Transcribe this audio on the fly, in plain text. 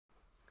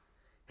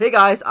Hey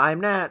guys,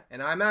 I'm Nat.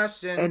 And I'm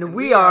Ashton. And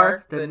we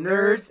are the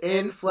Nerds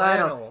in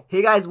Flannel.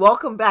 Hey guys,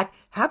 welcome back.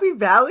 Happy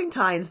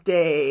Valentine's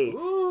Day.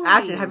 Ooh.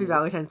 Ashton, happy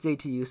Valentine's Day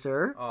to you,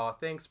 sir. Aw,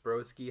 thanks,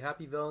 broski.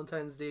 Happy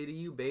Valentine's Day to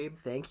you, babe.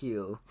 Thank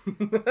you.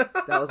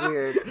 That was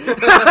weird.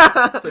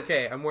 It's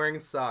okay, I'm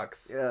wearing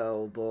socks.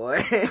 Oh,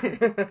 boy.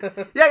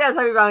 Yeah, guys,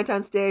 happy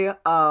Valentine's Day. We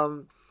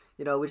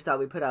just thought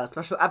we'd put out a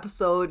special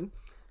episode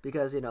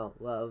because,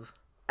 love.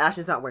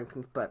 Ashton's not wearing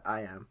pink, but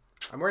I am.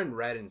 I'm wearing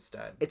red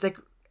instead. It's like...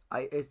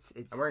 I'm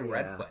wearing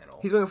red flannel.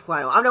 He's wearing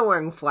flannel. I'm not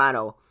wearing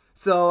flannel.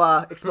 So,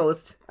 I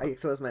exposed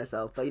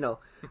myself. But,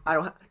 I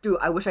don't dude,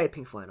 I wish I had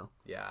pink flannel.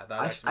 Yeah,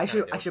 I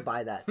should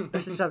buy that.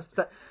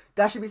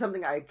 That should be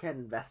something I can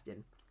invest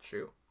in.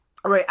 True.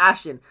 Alright,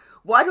 Ashton,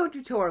 why don't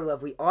you tell our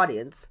lovely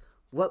audience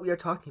what we are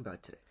talking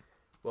about today?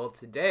 Well,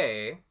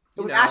 today...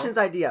 It was Ashton's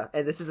idea,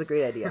 and this is a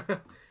great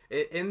idea.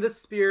 In the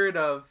spirit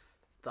of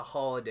the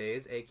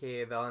holidays,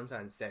 aka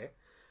Valentine's Day,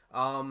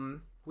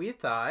 we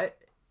thought,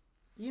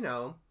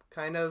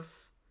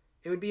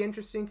 it would be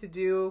interesting to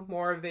do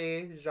more of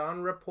a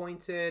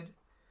genre-pointed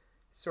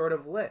sort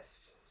of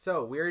list.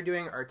 So, we're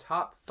doing our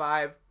top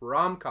 5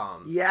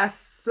 rom-coms. Yes,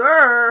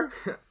 sir!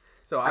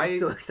 I'm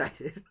so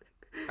excited.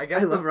 I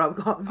love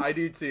rom-coms. I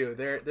do too.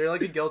 They're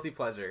like a guilty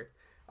pleasure.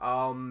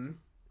 Not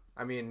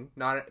in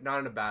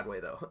a bad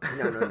way, though.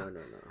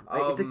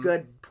 No. It's a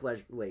good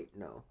pleasure. Wait,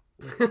 no.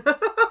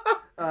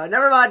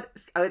 Never mind.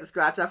 I like to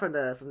scratch that from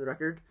the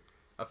record.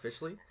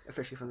 Officially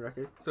from the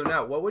record. So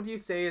now, what would you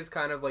say is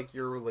kind of like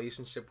your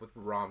relationship with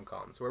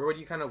rom-coms? Where would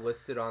you kind of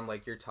list it on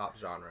like your top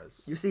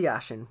genres? You see,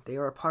 Ashton, they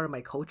are a part of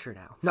my culture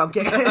now. No, I'm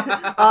kidding.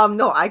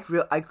 No, I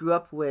grew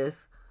up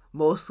with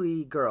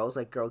mostly girls,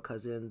 like girl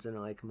cousins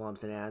and like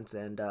moms and aunts,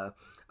 and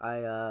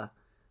I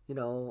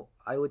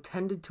would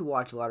tended to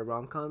watch a lot of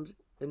rom-coms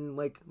in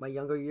like my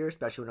younger years,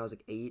 especially when I was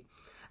like 8,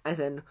 and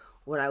then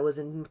when I was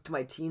into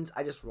my teens,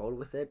 I just rolled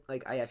with it.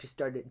 Like, I actually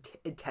started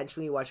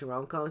intentionally watching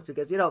rom-coms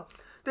because,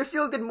 they're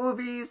feel-good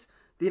movies.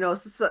 They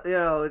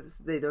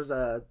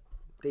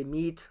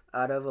meet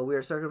out of a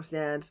weird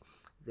circumstance.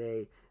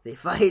 They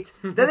fight.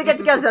 Then they get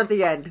together at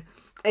the end.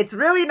 It's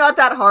really not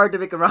that hard to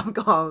make a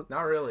rom-com.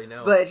 Not really,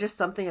 no. But it's just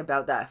something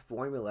about that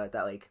formula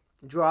that, like,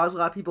 draws a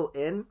lot of people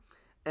in.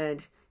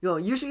 And,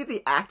 usually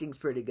the acting's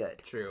pretty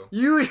good. True.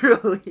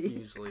 Usually.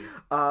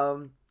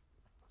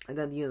 And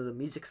then, the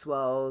music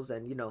swells,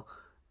 and,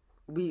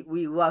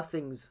 we love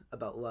things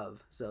about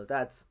love. So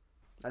that's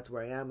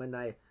where I am, and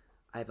I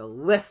have a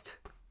list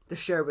to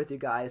share with you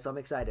guys, so I'm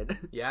excited.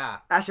 Yeah.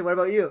 Ashton, what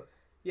about you?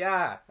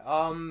 Yeah.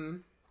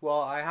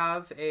 Well, I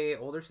have a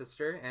older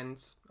sister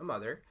and a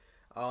mother.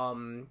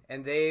 And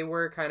they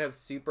were kind of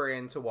super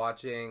into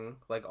watching,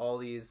 like, all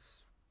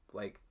these,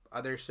 like,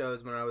 other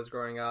shows when I was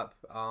growing up.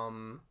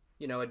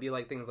 It'd be,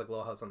 like, things like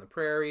Little House on the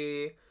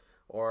Prairie,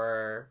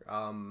 or,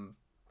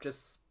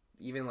 just...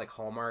 even like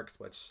Hallmarks,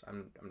 which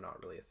I'm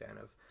not really a fan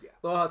of. Yeah.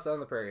 Little House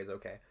on the Prairie is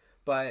okay,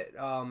 but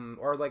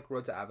or like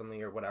Road to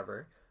Avonlea or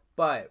whatever.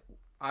 But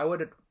I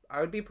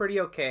would be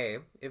pretty okay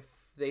if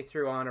they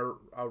threw on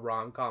a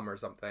rom-com or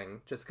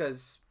something, just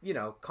because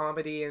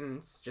comedy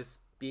and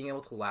just being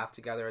able to laugh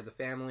together as a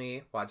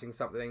family, watching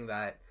something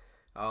that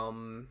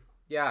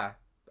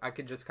I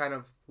could just kind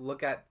of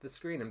look at the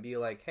screen and be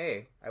like,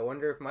 hey, I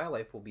wonder if my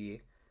life will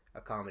be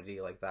a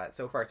comedy like that.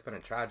 So far, it's been a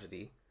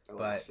tragedy.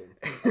 But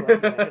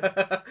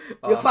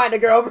you'll find a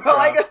girl,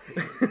 bro.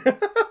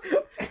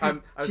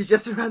 She's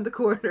just around the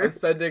corner. I'm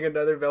spending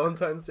another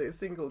Valentine's Day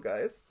single,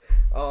 guys.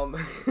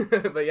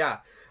 But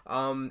yeah.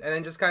 And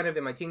then just kind of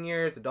in my teen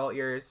years, adult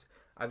years,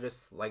 I've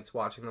just liked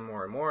watching them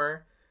more and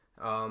more.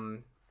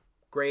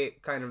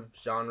 Great kind of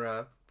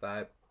genre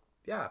that,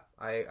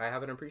 I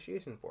have an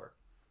appreciation for.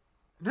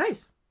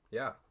 Nice.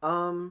 Yeah.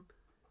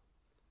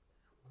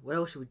 What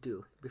else should we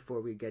do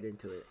before we get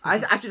into it? I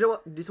actually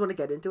just want to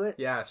get into it.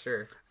 Yeah,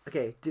 sure.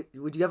 Okay,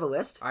 would you have a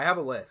list? I have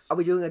a list. Are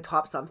we doing a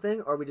top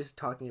something, or are we just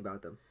talking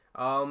about them?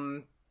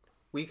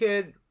 We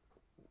could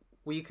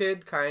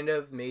kind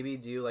of maybe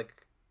do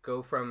like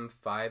go from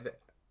 5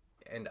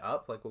 and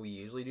up, like what we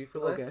usually do for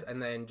lists,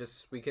 and then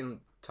we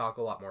can talk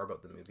a lot more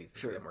about the movies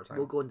as we get more time.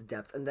 We'll go into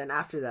depth, and then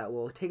after that,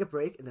 we'll take a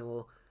break, and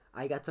then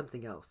I got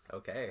something else.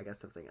 Okay. I got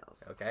something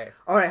else. Okay.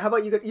 All right. How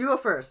about you? You go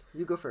first.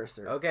 You go first,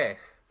 sir. Okay.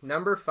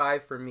 Number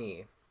 5 for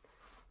me,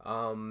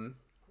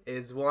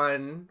 is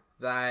one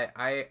that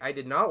I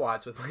did not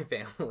watch with my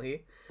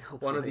family. Oh,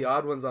 one of the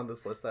odd ones on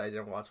this list that I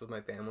didn't watch with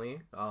my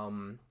family.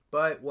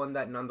 But one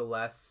that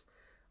nonetheless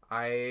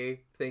I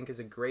think is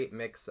a great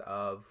mix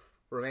of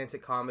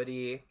romantic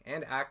comedy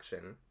and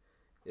action.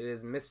 It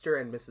is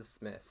Mr. and Mrs.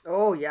 Smith.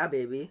 Oh yeah,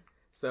 baby.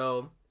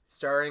 So,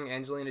 starring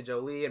Angelina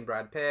Jolie and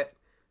Brad Pitt.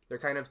 They're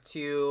kind of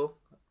two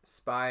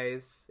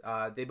spies.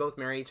 They both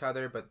marry each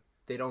other, but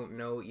they don't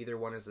know either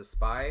one is a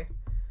spy.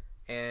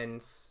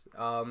 And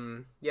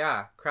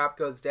crap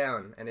goes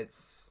down, and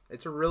it's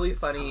a really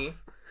funny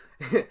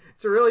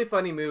it's a really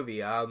funny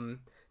movie.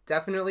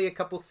 Definitely a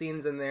couple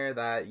scenes in there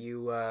that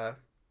you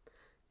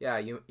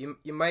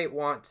might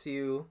want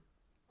to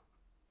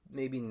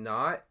maybe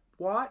not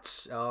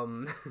watch.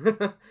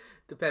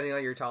 depending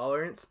on your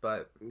tolerance,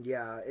 but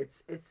yeah,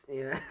 it's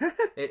yeah.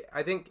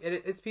 I think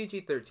it's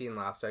PG-13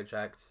 last I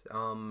checked.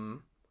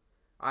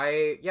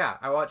 I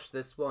watched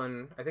this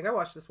one. I think I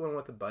watched this one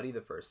with a buddy the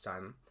first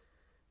time,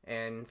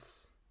 and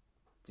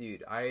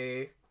dude,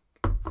 I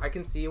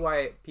can see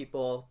why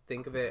people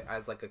think of it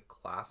as like a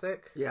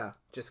classic. Yeah,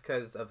 just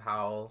because of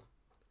how,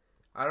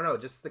 I don't know,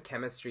 just the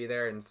chemistry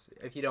there, and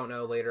if you don't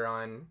know, later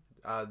on,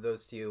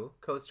 those two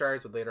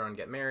co-stars would later on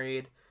get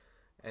married.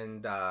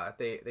 And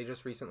they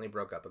just recently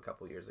broke up a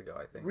couple years ago,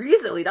 I think.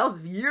 Recently? That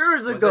was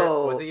years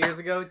ago. Was it years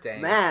ago? Dang.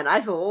 Man,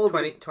 I feel old.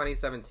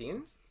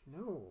 2017?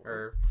 No.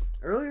 Or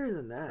earlier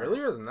than that.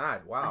 Earlier than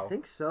that. Wow. I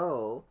think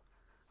so.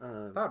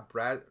 I thought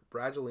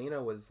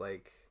Bradgelina was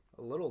like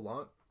a little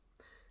long.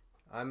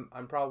 I'm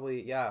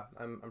probably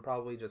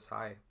just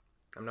high.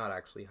 I'm not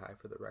actually high,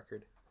 for the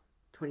record.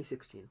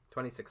 2016.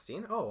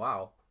 2016? Oh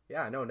wow.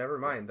 Yeah, no, never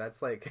mind.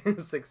 That's like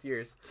 6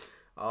 years.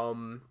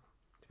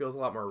 Feels a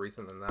lot more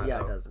recent than that. Yeah,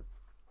 though. It doesn't.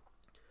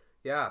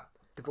 Yeah.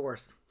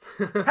 Divorce.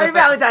 Happy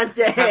Valentine's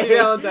Day! Happy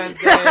Valentine's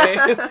Day!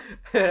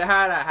 It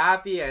had a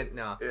happy end.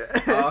 No.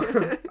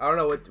 I don't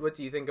know. What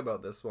do you think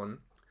about this one?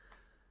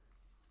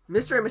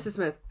 Mr. and Mrs.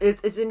 Smith.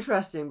 It's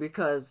interesting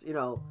because, you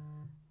know,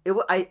 it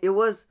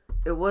was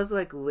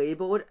like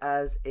labeled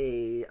as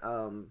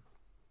an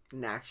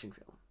action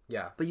film.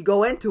 Yeah. But you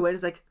go into it,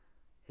 it's like,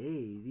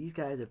 hey, these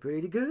guys are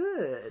pretty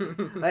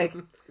good. Like,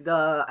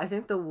 I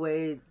think the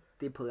way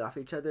they play off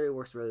each other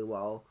works really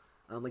well.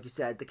 Like you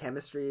said, the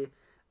chemistry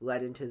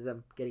led into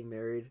them getting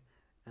married.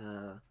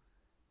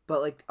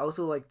 But like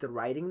also like the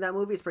writing in that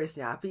movie is pretty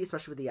snappy,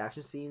 especially with the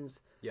action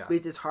scenes. Yeah.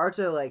 Because it's hard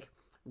to like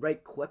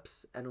write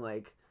quips and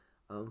like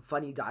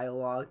funny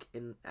dialogue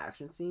in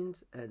action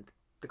scenes, and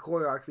the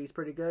choreography is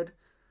pretty good.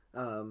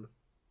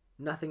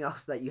 Nothing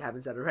else that you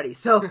haven't said already.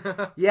 So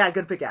yeah,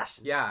 good pick,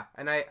 Ashton. Yeah,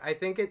 and I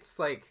think it's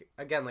like,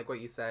 again, like what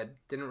you said,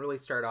 didn't really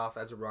start off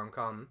as a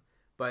rom-com.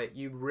 But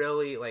you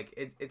really, like,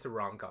 it's a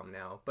rom-com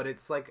now. But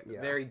it's, like,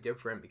 very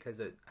different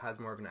because it has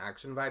more of an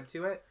action vibe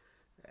to it.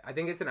 I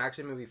think it's an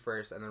action movie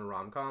first and then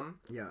rom-com.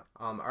 Yeah.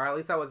 Or at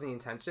least that wasn't the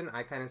intention.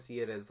 I kind of see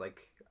it as,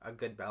 like, a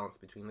good balance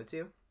between the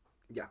two.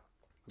 Yeah.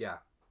 Yeah.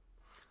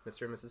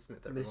 Mr. and Mrs.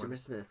 Smith, everyone. Mr. and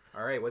Mrs. Smith.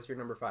 All right, what's your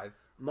number 5?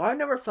 My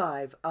number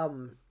 5,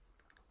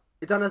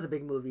 it's not as a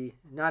big movie.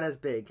 Not as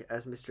big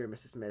as Mr. and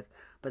Mrs. Smith.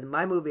 But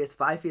my movie is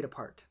 5 Feet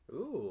Apart.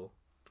 Ooh.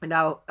 And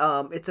now,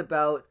 it's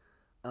about,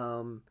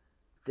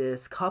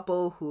 this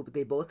couple who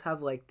they both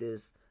have like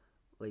this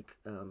like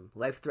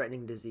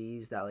life-threatening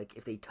disease that like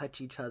if they touch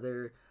each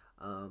other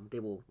they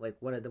will, like,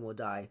 one of them will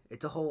die.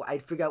 It's a whole, I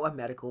forget what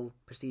medical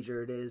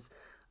procedure it is.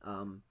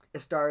 It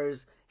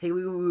stars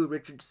Haley Lou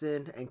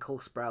Richardson and Cole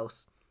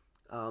Sprouse.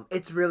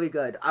 It's really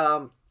good.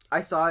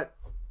 I saw it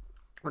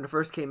when it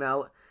first came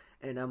out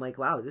and I'm like,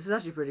 wow, this is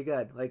actually pretty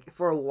good. Like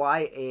for a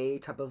YA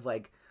type of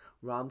like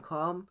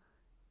rom-com,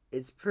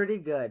 it's pretty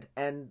good.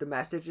 And the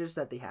messages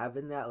that they have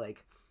in that,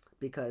 like,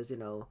 because, you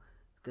know,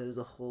 there's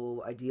a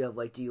whole idea of,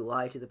 like, do you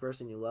lie to the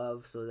person you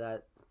love so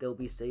that they'll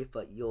be safe,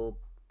 but you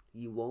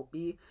won't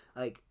be?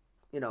 Like,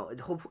 you know,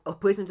 it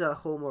plays into the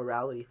whole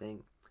morality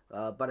thing.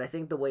 But I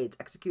think the way it's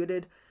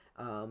executed,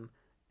 and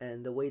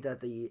the way that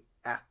the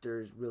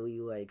actors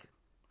really, like,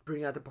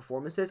 bring out the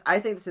performances, I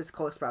think this is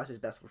Cole Sprouse's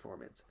best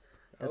performance.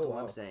 That's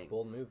what I'm saying.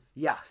 Bold move.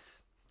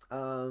 Yes.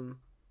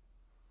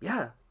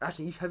 Yeah.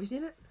 Ashton, have you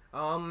seen it?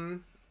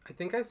 I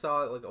think I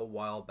saw it like a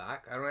while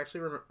back. I don't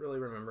actually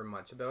really remember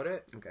much about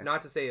it. Okay.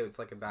 Not to say it was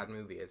like a bad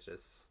movie. It's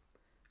just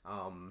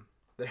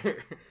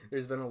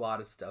there's been a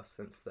lot of stuff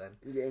since then.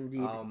 Yeah,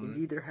 indeed.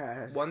 Indeed there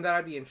has. One that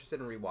I'd be interested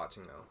in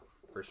rewatching though,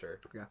 for sure.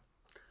 Yeah.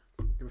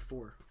 Number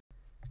 4.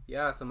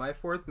 Yeah, so my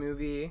 4th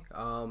movie,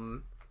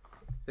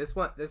 this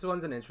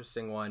one's an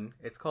interesting one.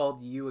 It's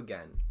called You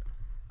Again.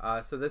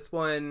 So this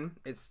one,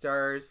 it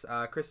stars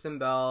Kristen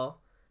Bell,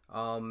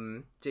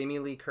 Jamie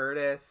Lee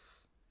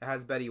Curtis. It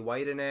has Betty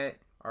White in it.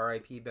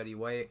 R.I.P. Betty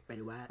White.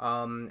 Betty White.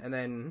 And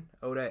then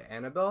Oda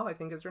Annabelle, I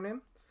think is her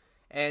name.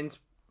 And,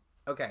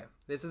 okay,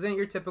 this isn't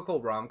your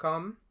typical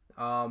rom-com.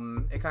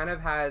 It kind of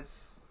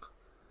has...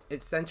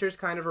 It centers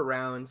kind of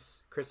around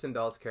Kristen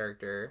Bell's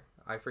character.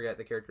 I forget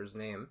the character's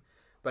name.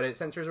 But it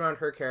centers around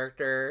her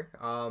character.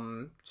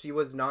 She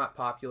was not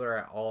popular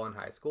at all in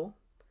high school.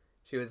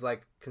 She was,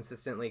 like,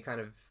 consistently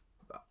kind of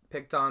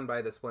picked on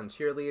by this one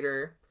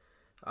cheerleader.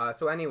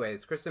 So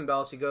anyways, Kristen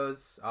Bell, she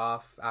goes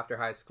off after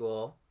high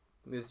school,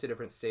 moves to a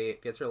different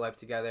state, gets her life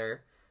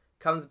together,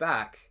 comes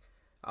back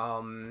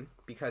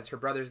because her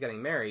brother's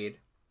getting married,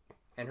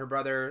 and her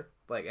brother,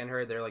 like, and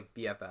her, they're like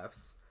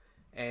BFFs,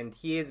 and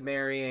he is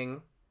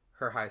marrying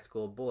her high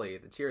school bully,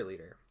 the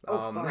cheerleader.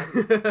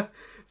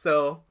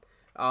 So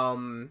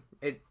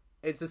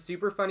it's a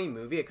super funny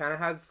movie. It kind of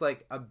has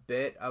like a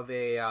bit of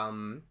a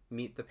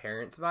Meet the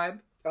Parents vibe.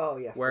 Oh,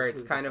 yes. Where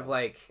it's kind of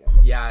like,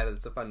 yeah,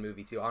 it's a fun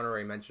movie too.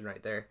 Honorary mention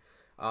right there.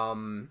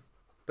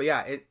 But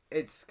yeah,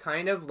 it's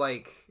kind of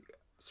like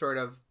sort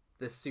of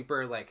this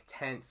super like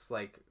tense,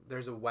 like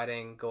there's a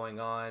wedding going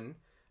on.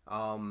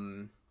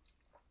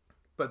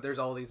 But there's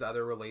all these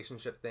other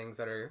relationship things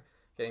that are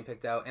getting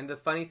picked out. And the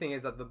funny thing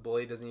is that the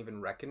bully doesn't even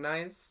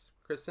recognize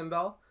Kristen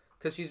Bell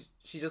because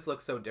she just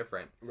looks so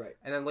different. Right.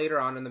 And then later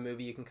on in the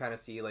movie, you can kind of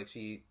see like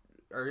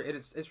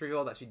it's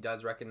revealed that she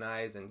does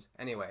recognize. And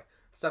anyway,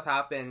 stuff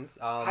happens.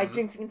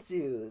 Hijinks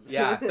ensues.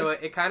 Yeah, so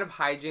it kind of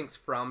hijinks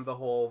from the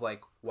whole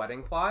like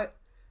wedding plot.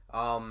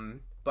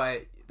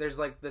 But there's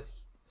like this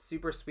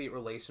super sweet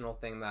relational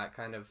thing that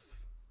kind of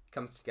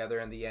comes together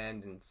in the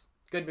end, and it's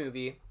a good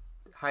movie.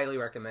 Highly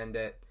recommend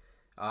it.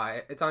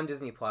 It's on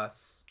Disney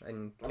Plus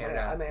in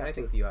Canada, and I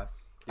think the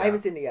US. Yeah. I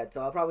haven't seen it yet,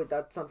 so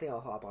that's something I'll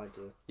hop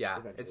onto. Yeah,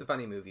 eventually. It's a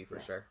funny movie for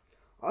sure.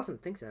 Awesome,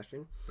 thanks,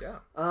 Ashton. Yeah.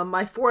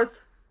 My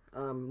fourth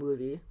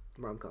movie,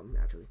 rom-com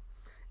actually,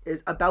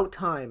 is About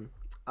Time.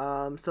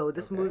 So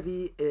this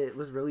movie, it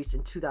was released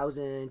in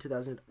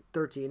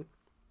 2013.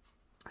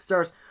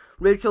 Stars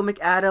Rachel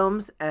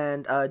McAdams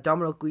and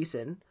Domhnall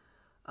Gleeson.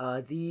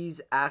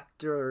 These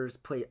actors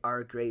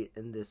are great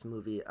in this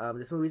movie.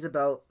 This movie's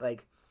about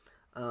like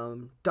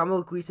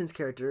Domhnall Gleeson's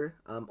character,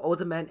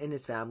 older man in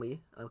his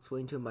family,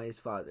 explained to him by his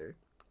father.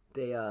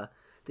 They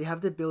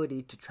have the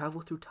ability to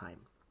travel through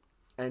time,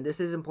 and this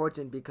is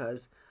important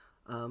because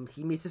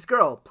he meets this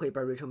girl played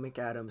by Rachel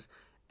McAdams,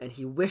 and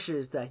he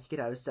wishes that he could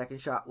have a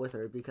second shot with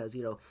her because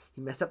he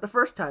messed up the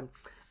first time,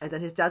 and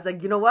then his dad's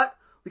like, you know what?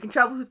 We can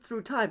travel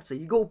through time, so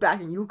you go back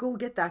and you go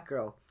get that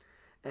girl,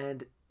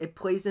 and it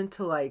plays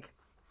into like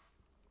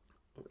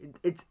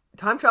it's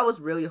time travel is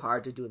really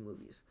hard to do in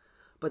movies.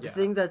 But the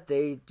thing that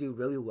they do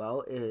really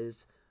well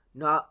is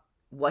not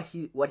what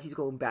he's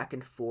going back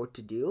and forth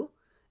to do,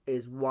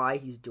 is why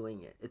he's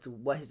doing it. It's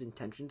what his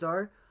intentions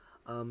are.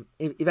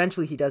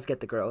 Eventually, he does get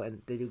the girl,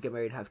 and they do get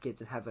married, have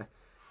kids, and have a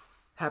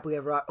happily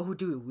ever after. Oh,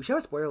 dude, we should have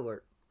a spoiler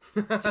alert.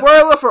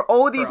 Spoiler alert for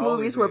all these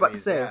movies we're about to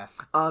say.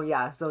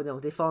 Yeah. So no,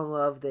 they fall in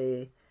love.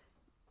 They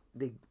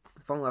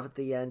fall in love at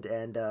the end,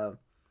 and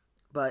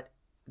but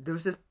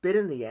there's this bit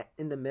in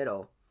the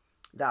middle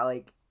that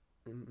like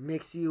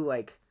makes you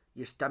like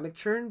your stomach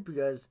churn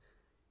because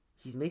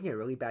he's making a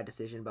really bad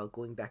decision about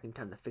going back in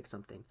time to fix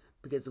something,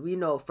 because we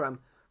know from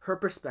her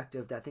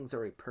perspective that things are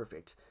already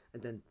perfect,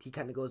 and then he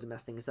kind of goes and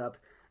mess things up,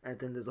 and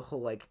then there's a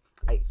whole like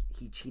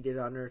he cheated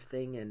on her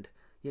thing, and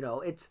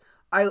it's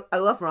I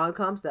love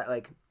rom-coms that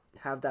like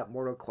have that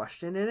mortal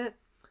question in it.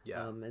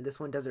 And this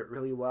one does it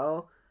really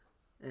well,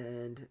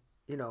 and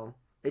it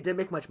didn't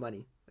make much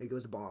money, like it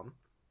was a bomb,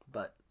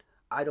 but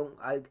I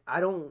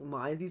don't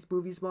mind these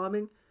movies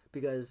bombing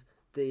because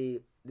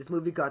this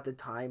movie got the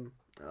time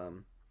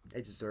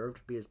it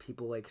deserved because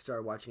people like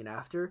started watching it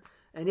after,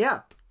 and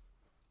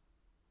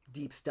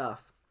deep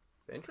stuff.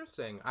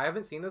 Interesting. I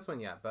haven't seen this one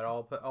yet, but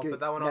I'll put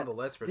that one on the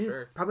list for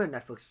sure. Probably on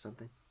Netflix or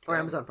something, or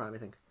Amazon Prime, I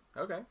think.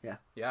 Okay. Yeah.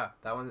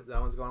 That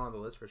one's going on the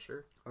list for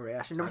sure. All right,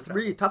 Ashton, number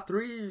 3, top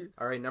 3.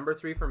 All right, number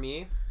 3 for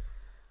me.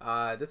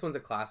 This one's a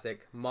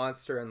classic,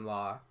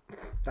 Monster-in-Law.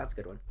 That's a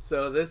good one.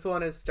 So this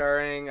one is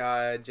starring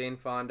Jane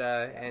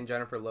Fonda and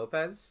Jennifer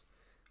Lopez.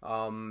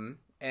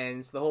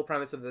 And so the whole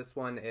premise of this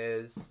one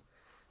is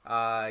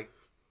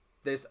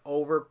this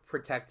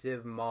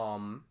overprotective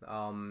mom.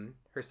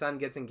 Her son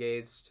gets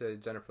engaged to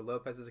Jennifer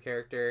Lopez's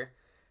character.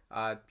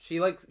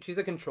 She's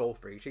a control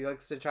freak. She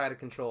likes to try to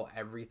control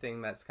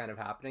everything that's kind of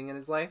happening in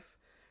his life.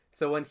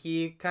 So when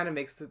he kind of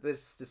makes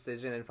this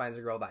decision and finds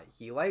a girl that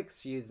he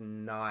likes, she is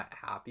not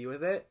happy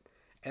with it.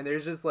 And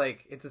there's just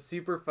like, it's a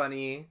super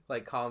funny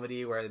like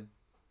comedy where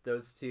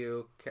those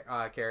two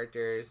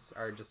characters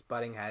are just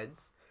butting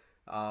heads.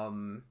 I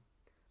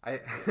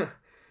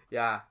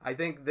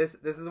think this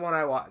is one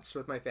I watched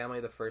with my family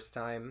the first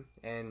time,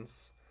 and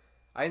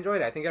I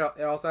enjoyed it. I think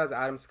it also has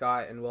Adam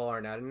Scott and Will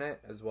Arnett in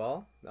it as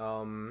well.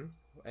 And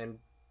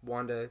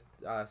Wanda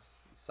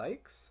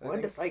Sykes.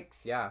 Wanda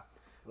Sykes. Yeah.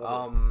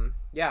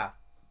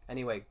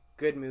 Anyway,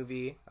 good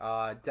movie.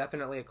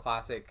 Definitely a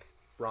classic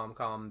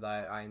rom-com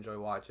that I enjoy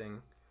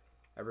watching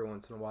every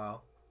once in a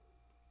while.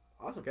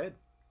 Awesome. It's good.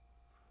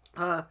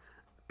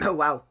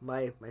 Wow,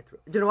 my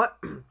throat. Do you know what?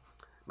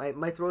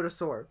 my throat is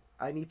sore.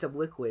 I need some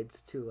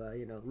liquids to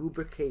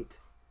lubricate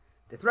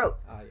the throat.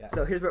 Yes.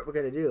 So here's what we're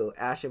gonna do.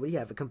 Ashton, what do you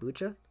have? A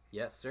kombucha?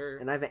 Yes, sir.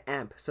 And I have an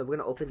amp. So we're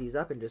gonna open these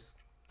up and just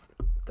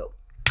go.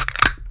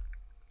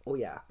 Oh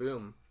yeah.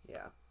 Boom.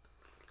 Yeah.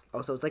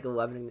 Also, it's like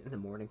 11 in the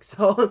morning,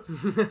 so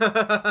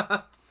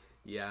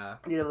yeah.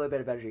 Need a little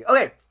bit of energy.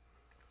 Okay.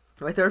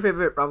 My third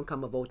favorite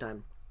rom-com of all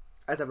time,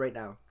 as of right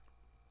now.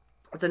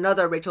 It's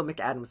another Rachel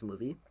McAdams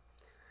movie.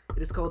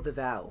 It is called The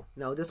Vow.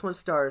 Now, this one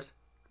stars,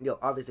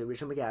 obviously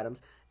Rachel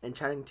McAdams and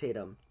Channing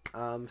Tatum.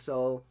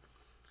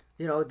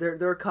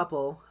 They're a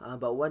couple,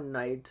 but one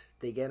night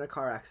they get in a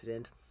car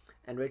accident,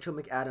 and Rachel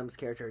McAdams'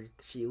 character,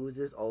 she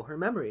loses all her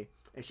memory,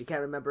 and she can't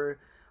remember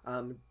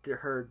the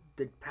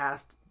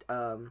past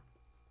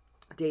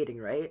dating,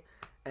 right?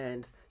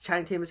 And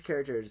Channing Tatum's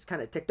character is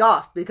kind of ticked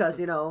off because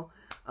they've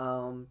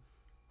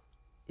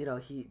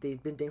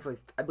been dating for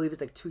I believe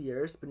it's like 2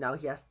 years, but now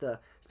he has to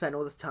spend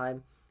all this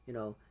time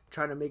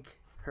trying to make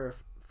her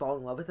fall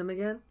in love with him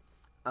again,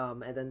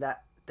 and then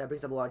that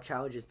brings up a lot of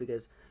challenges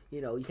because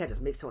you can't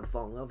just make someone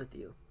fall in love with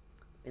you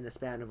in the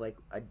span of like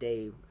a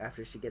day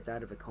after she gets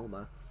out of a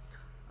coma.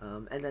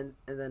 And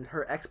then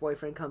her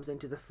ex-boyfriend comes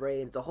into the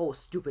fray, and it's a whole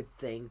stupid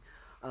thing.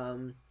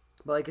 But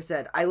like I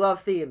said, I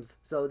love themes.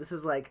 So this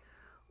is like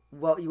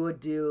what you would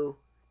do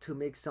to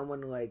make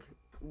someone like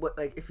what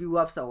like if you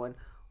love someone,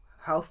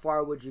 how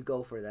far would you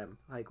go for them?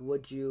 Like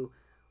would you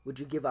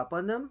give up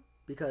on them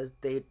because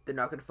they're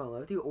not going to fall in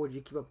love with you, or would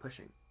you keep on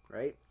pushing,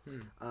 right?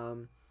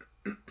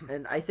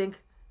 And I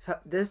think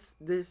this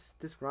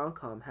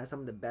rom-com has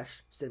some of the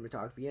best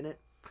cinematography in it,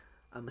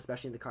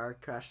 especially in the car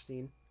crash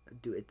scene.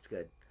 Dude, it's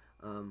good.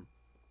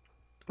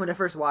 When I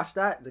first watched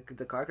that,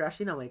 the car crash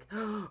scene, I'm like,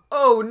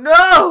 oh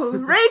no,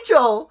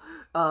 Rachel!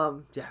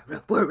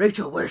 Where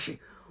Rachel? Where is she?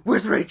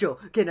 Where's Rachel?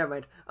 Okay, never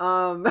mind.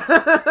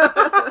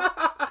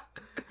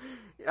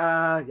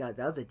 Yeah, that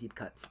was a deep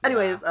cut.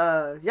 Anyways,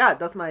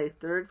 that's my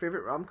third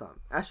favorite rom-com.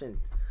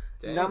 Ashton,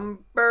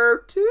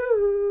 number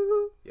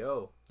 2.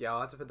 Yo, yeah,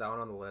 I'll have to put that one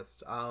on the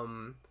list.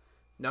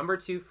 Number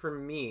 2 for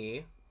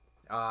me,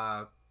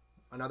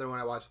 another one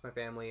I watched with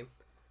my family.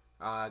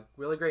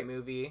 Really great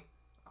movie.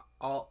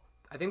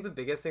 I think the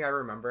biggest thing I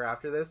remember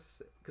after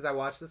this, because I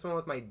watched this one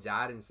with my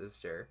dad and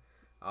sister.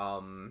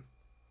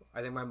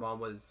 I think my mom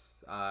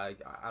was at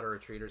a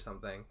retreat or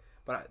something.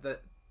 But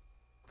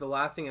the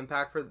lasting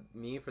impact for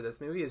me for this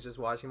movie is just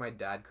watching my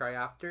dad cry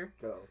after.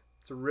 Oh.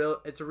 It's a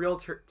real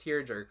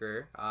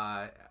tearjerker.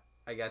 I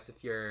guess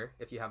if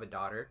you have a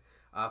daughter.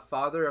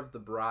 Father of the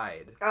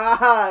Bride.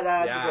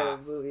 That's a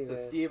good movie. So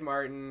man. Steve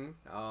Martin,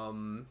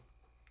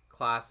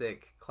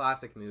 classic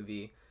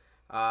movie.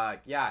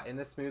 In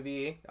this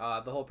movie,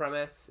 the whole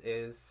premise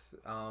is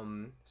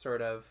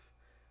sort of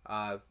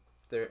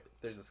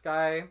there's this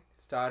guy,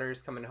 his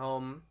daughter's coming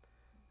home.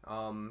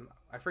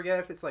 I forget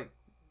if it's like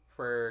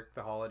for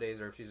the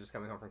holidays or if she's just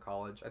coming home from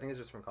college. I think it's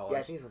just from college. Yeah,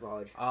 I think it's from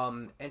college.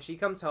 And she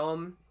comes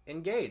home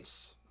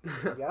engaged.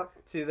 Yep.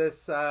 to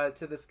this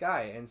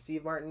guy, and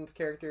Steve Martin's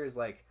character is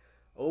like,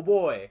 oh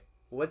boy,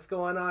 what's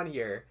going on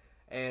here?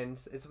 And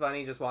it's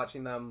funny just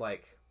watching them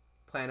like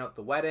plan out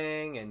the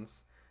wedding, and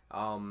it's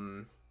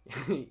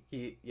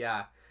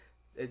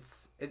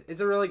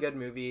a really good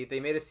movie. They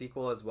made a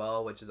sequel as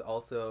well, which is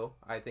also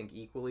I think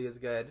equally as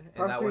good.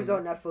 And Part 3 is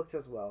on Netflix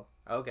as well.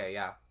 Okay,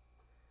 yeah.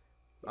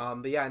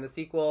 But yeah, in the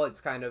sequel, it's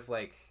kind of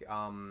like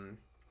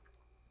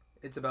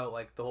it's about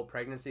like the whole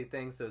pregnancy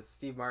thing. So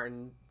Steve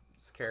Martin's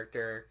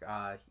character,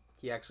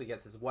 he actually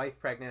gets his wife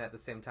pregnant at the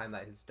same time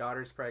that his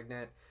daughter's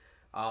pregnant.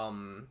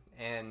 And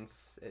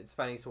it's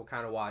funny, so we'll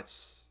kind of watch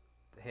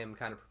him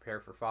kind of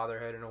prepare for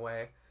fatherhood in a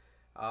way.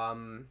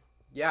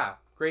 Yeah,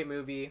 great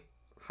movie.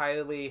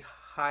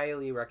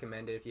 Highly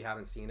recommended if you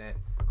haven't seen it.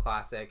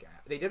 Classic.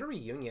 They did a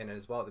reunion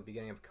as well at the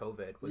beginning of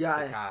COVID with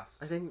the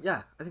cast. I think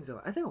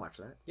so. I think I watched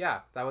that.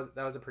 Yeah, that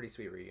was a pretty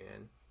sweet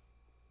reunion.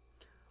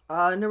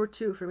 Number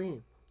 2 for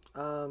me.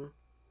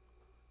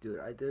 Dude,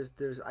 I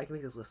can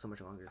make this list so much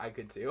longer. I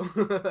could too.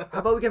 How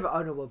about we give an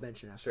honorable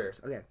mention afterwards?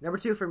 Sure. Okay, number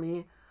 2 for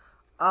me.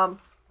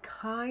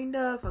 Kind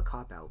of a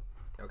cop out.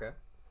 Okay.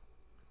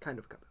 Kind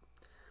of a cop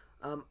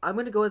out. I'm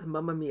gonna go with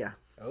Mamma Mia.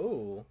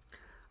 Oh.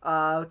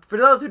 For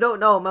those who don't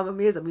know, Mamma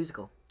Mia is a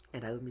musical,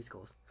 and I love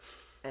musicals,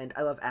 and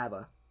I love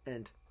ABBA,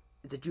 and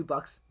it's a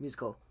jukebox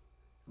musical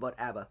about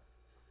ABBA.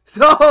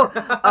 So,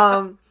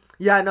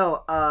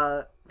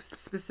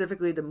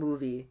 specifically the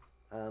movie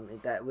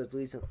that was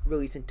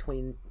released in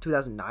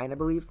 2009, I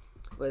believe,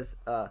 with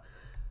the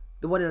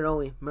one and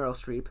only Meryl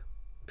Streep,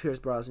 Pierce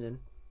Brosnan,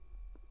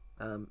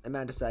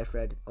 Amanda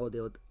Seyfried, all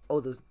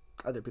those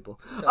other people.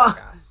 Stellar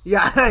cast.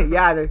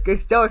 Yeah, they're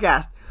good, stellar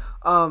cast.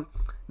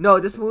 No,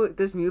 this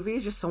movie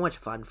is just so much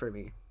fun for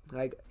me.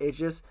 Like, it's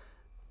just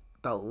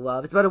about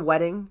love. It's about a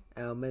wedding,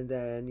 and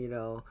then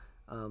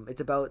it's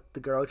about the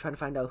girl trying to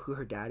find out who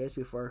her dad is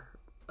before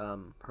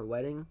her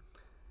wedding,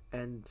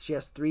 and she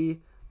has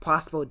 3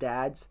 possible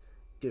dads.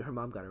 Dude, her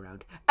mom got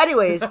around.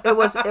 Anyways, it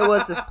was the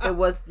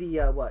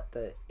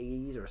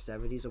 80s or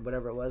 70s or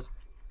whatever it was.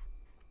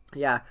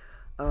 Yeah.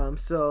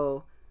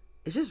 So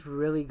it's just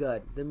really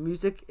good. The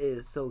music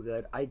is so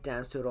good. I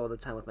dance to it all the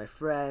time with my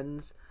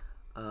friends.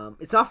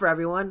 It's not for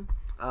everyone,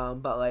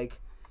 but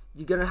like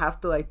you're gonna have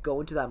to like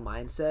go into that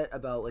mindset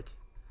about like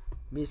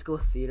musical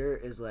theater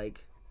is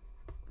like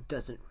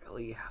doesn't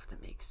really have to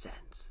make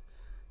sense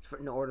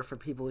in order for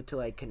people to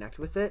like connect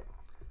with it.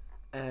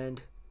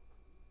 And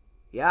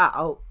yeah,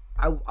 I'll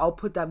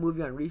put that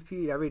movie on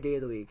repeat every day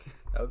of the week.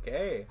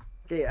 Okay.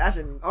 Okay,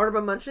 Ashton,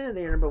 honorable mention, and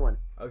then your number 1.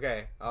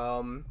 Okay.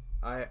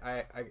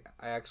 I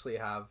actually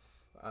have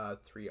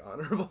 3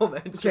 honorable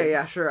mentions. Okay,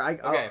 yeah, sure.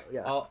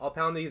 I'll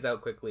pound these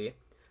out quickly.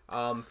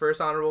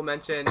 First honorable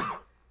mention.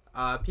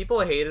 People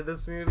hated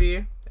this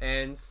movie,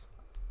 and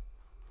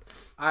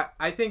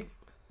I think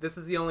this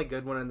is the only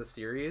good one in the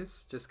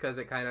series, just because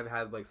it kind of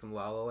had like some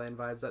La La Land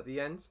vibes at the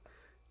end.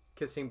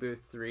 Kissing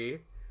Booth 3.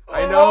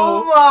 I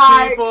know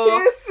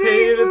people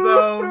hated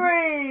them.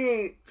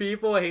 3.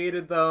 People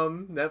hated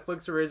them.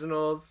 Netflix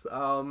originals.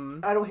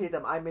 I don't hate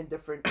them. I'm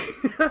indifferent.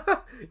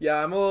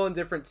 Yeah, I'm a little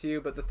indifferent too.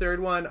 But the third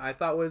one I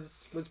thought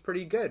was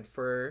pretty good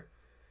for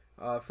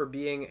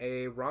being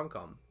a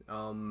rom-com.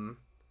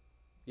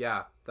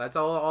 Yeah, that's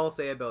all I'll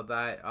say about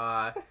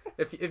that.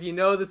 If you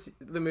know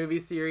the movie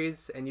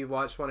series and you've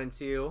watched 1 and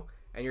 2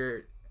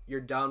 and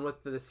you're done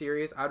with the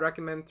series, I'd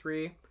recommend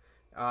 3.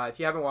 If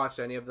you haven't watched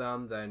any of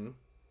them, then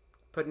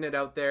putting it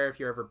out there if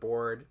you're ever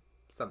bored,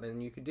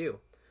 something you could do.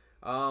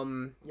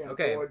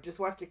 Okay. Or just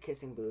watch The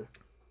Kissing Booth.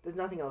 There's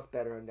nothing else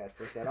better on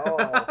Netflix at all.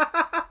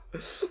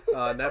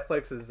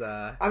 Netflix is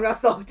I'm not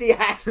salty,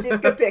 Ashton.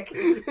 Good pick.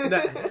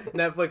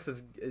 Netflix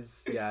is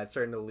it's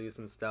starting to lose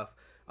some stuff.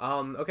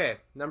 Okay,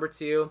 number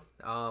 2,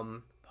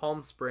 Palm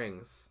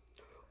Springs.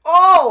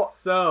 Oh!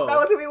 So that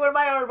was gonna be one of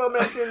my honorable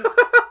mentions.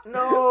 No.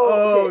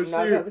 Oh, okay, now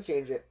I have to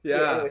change it.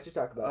 Yeah. Anyways, just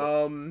talk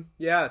about it.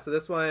 Yeah, so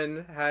this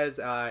one has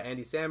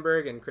Andy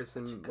Samberg and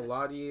Kristen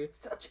Milotti.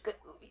 Such a good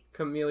movie.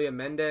 Camelia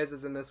Mendez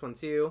is in this one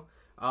too.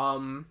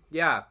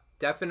 Yeah,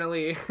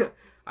 definitely.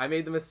 I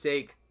made the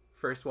mistake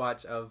first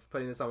watch of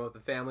putting this on with the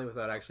family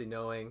without actually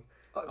knowing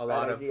a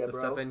lot of the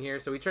stuff in here.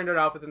 So we turned it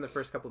off within the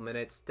first couple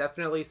minutes.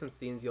 Definitely some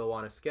scenes you'll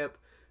want to skip.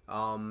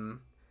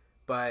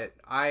 But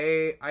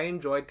I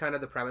enjoyed kind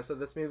of the premise of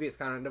this movie. It's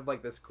kind of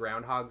like this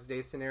Groundhog's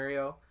Day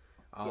scenario.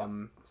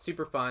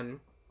 Super fun,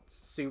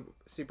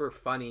 super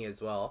funny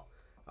as well.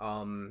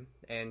 And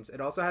it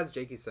also has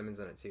J.K. Simmons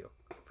in it too.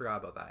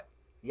 Forgot about that.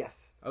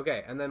 Yes.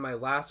 Okay, and then my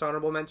last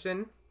honorable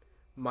mention,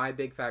 My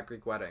Big Fat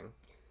Greek Wedding.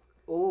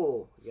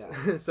 Oh,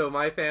 yeah. So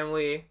my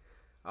family,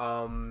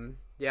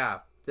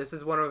 this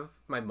is one of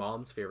my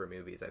mom's favorite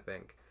movies, I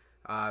think.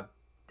 I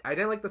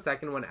didn't like the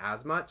second one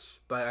as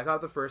much, but I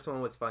thought the first one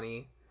was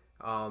funny.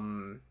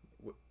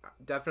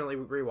 Definitely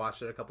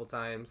rewatched it a couple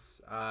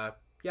times.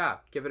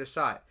 Give it a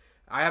shot.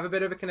 I have a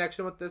bit of a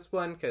connection with this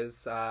one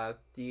because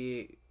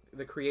the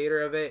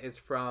creator of it is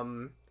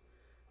from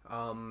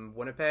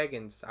Winnipeg,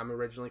 and I'm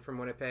originally from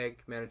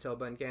Winnipeg,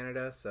 Manitoba in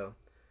Canada, so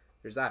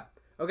there's that.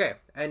 Okay,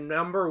 and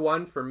number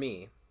 1 for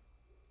me.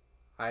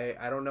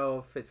 I don't know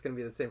if it's going to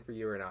be the same for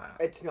you or not.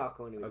 It's not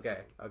going to be the same.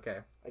 Okay.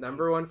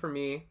 Number 1 for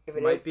me if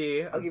it might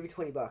be... I'll give you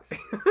 $20.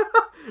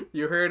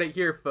 You heard it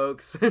here,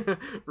 folks.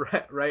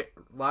 right,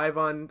 live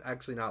on...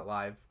 Actually, not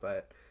live,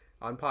 but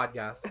on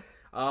podcast.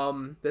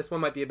 This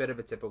one might be a bit of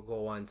a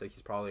typical one, so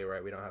he's probably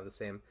right. We don't have the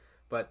same.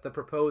 But The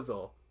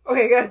Proposal.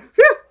 Okay, good.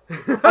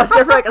 I was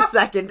scared for like a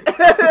second.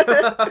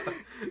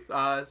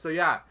 So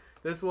yeah,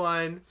 this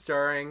one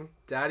starring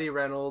Daddy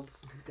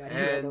Reynolds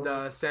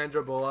and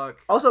Sandra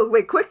Bullock. Also,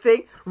 wait, quick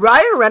thing.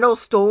 Ryan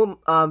Reynolds stole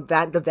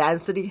the Van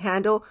City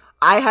handle.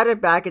 I had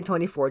it back in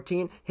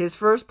 2014. His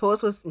first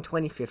post was in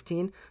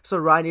 2015. So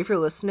Ryan, if you're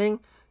listening,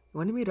 you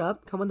want to meet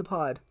up? Come on the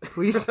pod,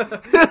 please.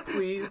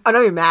 Please. I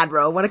know you're mad,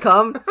 bro. Want to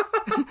come?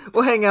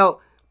 We'll hang out.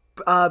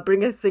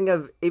 Bring a thing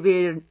of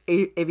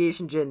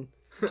aviation gin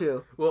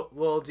too.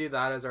 We'll do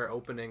that as our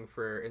opening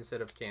for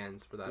instead of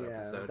cans for that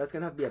episode. That's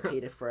gonna have to be a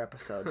paid for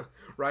episode.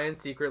 Ryan's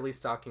secretly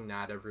stalking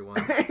Nat, everyone,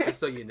 just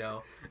so you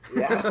know.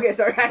 Yeah. Okay.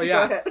 Sorry. But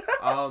yeah.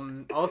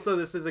 Also,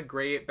 this is a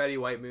great Betty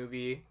White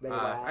movie. Betty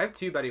White. I have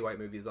 2 Betty White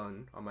movies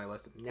on my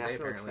list today.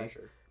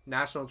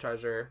 National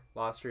Treasure.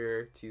 Lost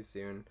Her Too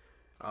Soon.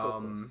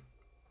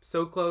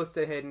 So close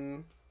to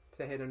hidden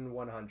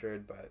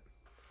 100, but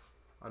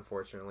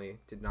unfortunately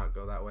did not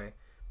go that way.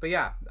 But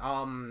yeah.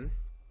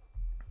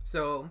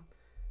 So.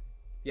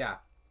 Yeah,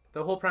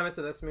 the whole premise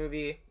of this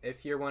movie,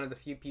 if you're one of the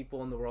few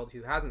people in the world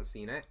who hasn't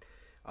seen it,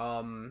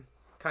 kind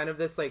of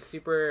this like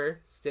super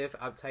stiff,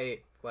 uptight,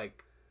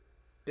 like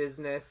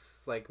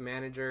business, like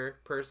manager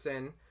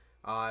person,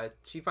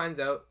 she finds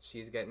out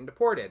she's getting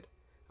deported.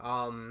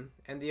 And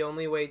the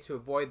only way to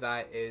avoid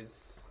that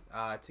is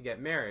to get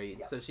married.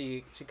 Yep. So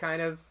she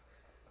kind of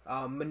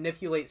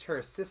manipulates her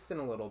assistant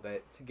a little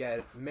bit to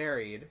get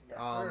married. Yes,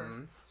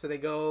 sir. So they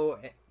go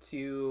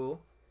to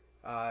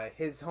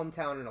his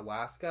hometown in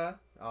Alaska,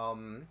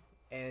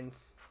 and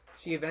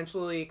she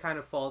eventually kind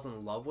of falls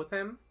in love with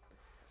him,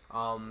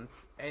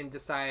 and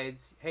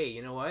decides, hey,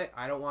 you know what?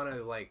 I don't want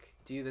to like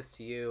do this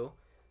to you.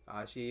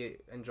 She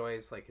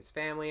enjoys like his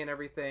family and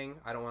everything.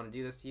 I don't want to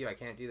do this to you. I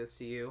can't do this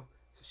to you.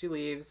 So she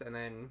leaves, and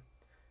then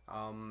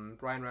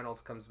Ryan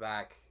Reynolds comes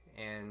back,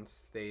 and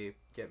they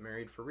get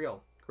married for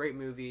real. Great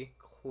movie,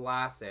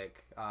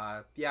 classic.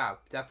 Yeah,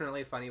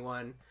 definitely a funny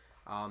one.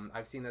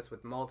 I've seen this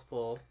with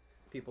multiple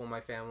people in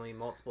my family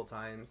multiple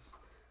times.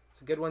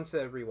 It's a good one to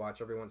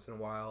rewatch every once in a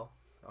while.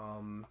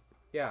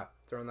 Yeah,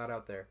 throwing that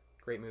out there.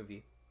 Great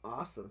movie.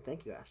 Awesome.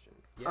 Thank you, Ashton.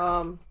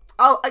 Yeah.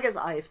 I guess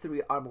I have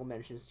 3 honorable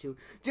mentions too.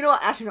 Do you know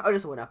what, Ashton? I'll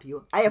just one up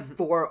you. I have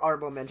 4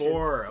 honorable mentions.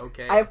 4,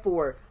 okay. I have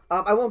 4.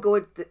 I won't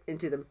go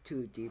into them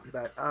too deep,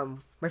 but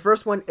my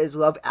first one is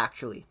Love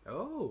Actually.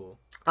 Oh.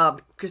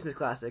 Christmas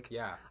classic.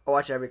 Yeah. I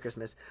watch it every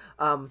Christmas.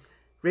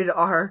 Rated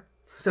R,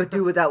 so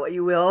do with that what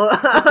you will.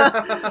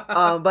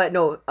 But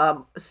no,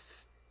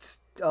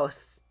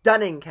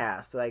 stunning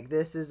cast. Like,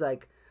 this is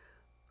like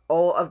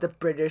all of the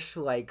British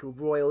like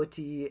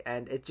royalty,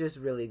 and it's just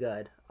really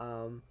good.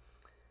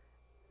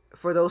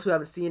 For those who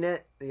haven't seen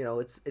it, you know,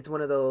 it's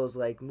one of those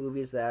like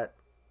movies that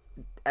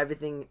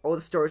all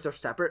the stories are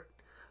separate,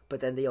 but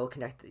then they all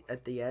connect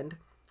at the end.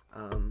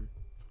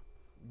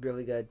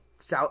 Really good.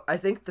 So I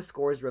think the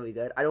score is really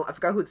good. I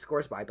forgot who the score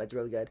is by, but it's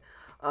really good.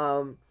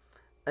 And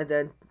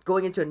then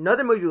going into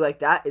another movie like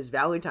that is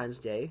Valentine's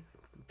Day,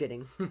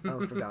 fitting for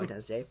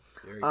Valentine's Day.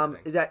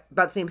 Is that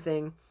about the same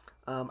thing?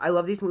 I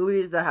love these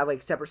movies that have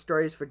like separate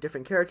stories for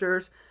different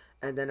characters,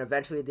 and then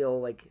eventually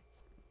they'll like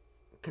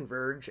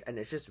converge, and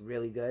it's just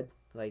really good.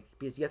 Like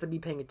because you have to be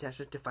paying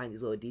attention to find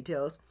these little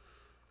details.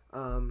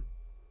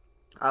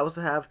 I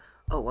also have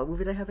what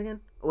movie did I have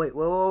again? Oh, wait,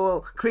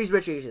 whoa. Crazy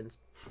Rich Asians.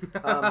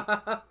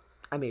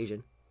 I'm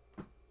Asian.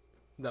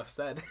 Enough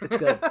said. It's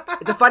good.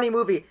 It's a funny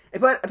movie.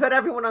 It put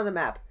everyone on the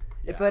map.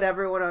 It put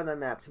everyone on the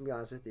map, to be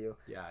honest with you.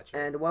 Yeah, true.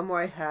 And one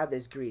more I have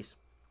is Grease.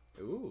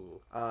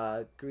 Ooh.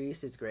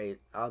 Grease is great.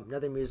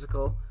 Another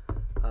musical.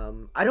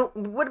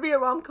 Would it be a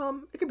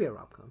rom-com? It could be a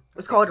rom-com.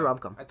 Let's call it a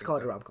rom-com. Let's call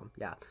it a rom-com.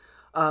 Yeah.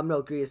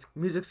 No, Grease.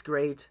 Music's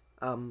great.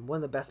 One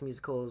of the best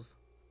musicals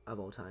of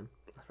all time.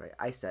 That's right.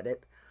 I said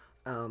it.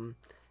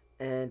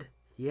 And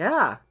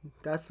yeah,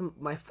 that's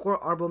my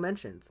 4 honorable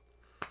mentions.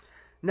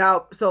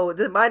 Now, so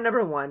my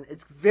number 1,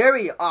 it's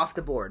very off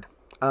the board.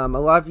 A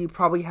lot of you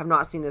probably have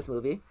not seen this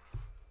movie,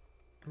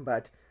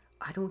 but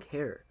I don't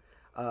care.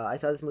 I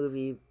saw this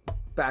movie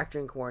back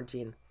during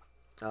quarantine,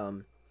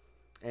 and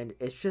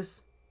it's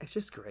just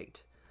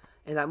great.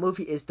 And that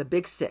movie is The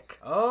Big Sick.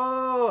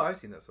 Oh, I've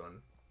seen this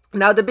one.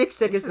 Now, The Big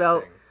Sick is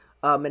about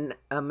an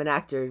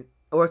actor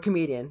or a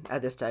comedian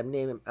at this time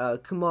named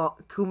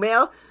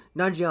Kumail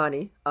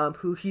Nanjiani,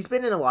 who he's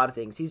been in a lot of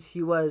things.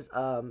 He was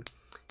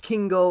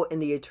Kingo in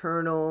The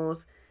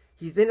Eternals.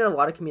 He's been in a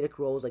lot of comedic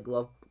roles like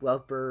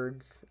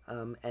Lovebirds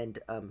and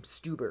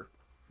Stuber.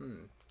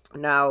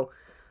 Now,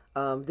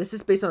 this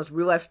is based on his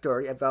real life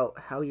story about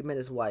how he met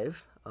his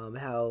wife.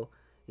 How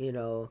he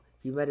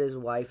met his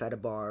wife at a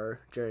bar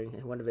during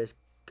one of his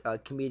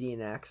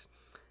comedian acts.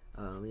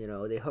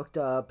 They hooked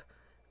up,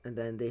 and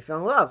then they fell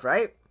in love,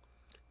 right?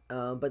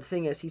 But the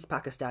thing is, he's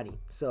Pakistani,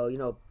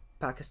 so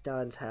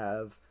Pakistans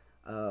have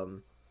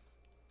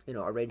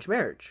arranged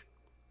marriage,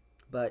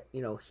 but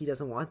he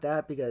doesn't want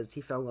that because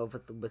he fell in love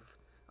with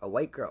a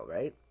white girl,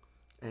 right?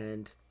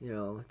 And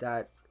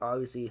that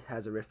obviously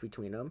has a rift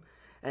between them.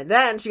 And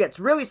then she gets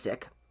really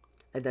sick,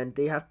 and then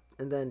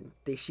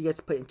she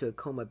gets put into a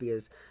coma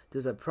because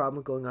there's a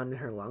problem going on in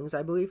her lungs,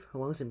 I believe, her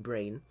lungs and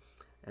brain.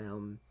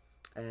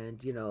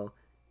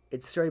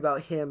 It's a story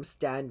about him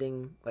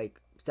standing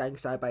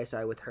side by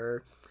side with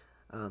her,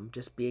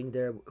 just being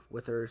there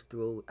with her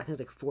through, I think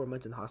it's like 4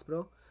 months in the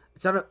hospital.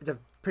 It's a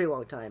pretty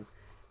long time.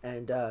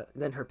 And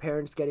then her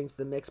parents get into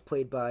the mix,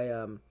 played by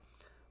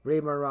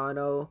Ray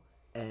Morano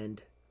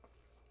and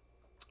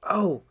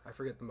I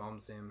forget the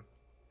mom's name.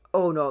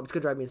 Oh no, it's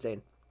gonna drive me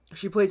insane.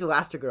 She plays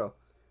Elastigirl.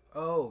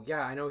 Oh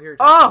yeah, I know who you're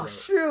talking about.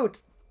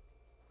 Shoot!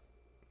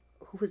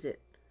 Who was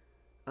it?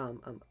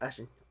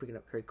 Ashton, bring it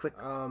up very quick.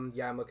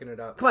 Yeah, I'm looking it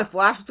up. Come on,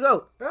 Flash, let's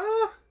go.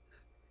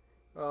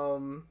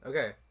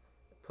 Okay.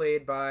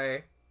 Played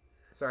by.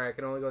 Sorry, I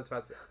can only go as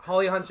fast.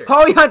 Holly Hunter.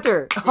 Holly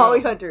Hunter.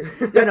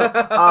 Yeah,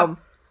 no.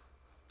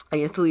 I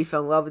instantly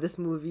fell in love with this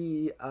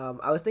movie.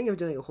 I was thinking of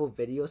doing a whole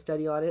video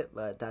study on it,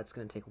 but that's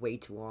going to take way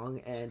too long.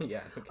 And yeah,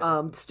 okay.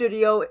 The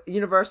studio,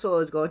 Universal,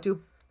 is going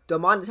to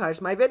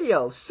demonetize my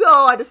video, so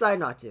I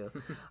decided not to.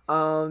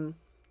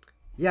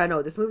 Yeah,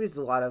 no, this movie is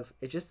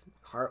it's just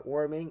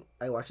heartwarming.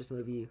 I watch this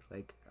movie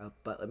maybe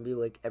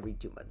every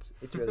 2 months.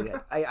 It's really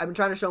good. I'm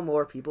trying to show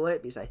more people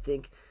it because I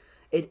think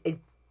it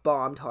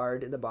bombed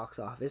hard in the box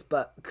office,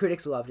 but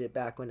critics loved it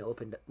back when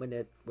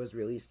it was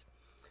released.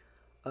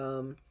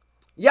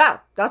 Yeah,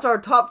 that's our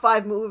top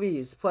 5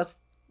 movies, plus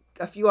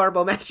a few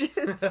honorable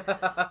mentions.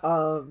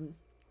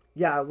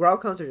 Yeah,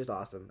 rom-coms are just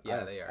awesome.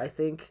 Yeah, they are. I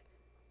think,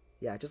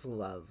 just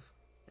love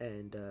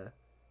and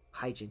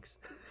hijinks.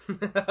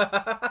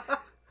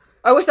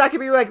 I wish that could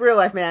be real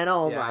life, man.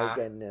 Oh my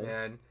goodness.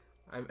 Man.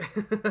 I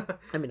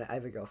mean, I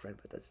have a girlfriend,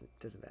 but that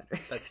doesn't matter.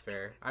 That's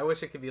fair. I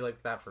wish it could be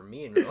like that for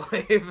me in real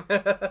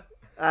life.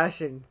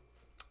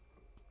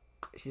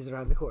 She's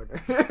around the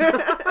corner.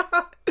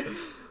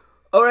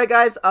 Alright,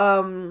 guys,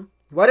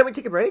 why don't we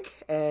take a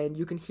break, and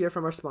you can hear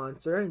from our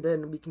sponsor, and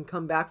then we can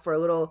come back for a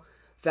little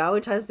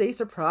Valentine's Day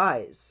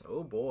surprise.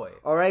 Oh, boy.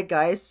 Alright,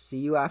 guys, see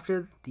you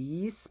after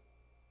these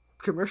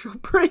commercial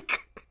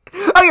break.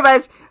 Okay,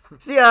 guys,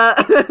 see ya.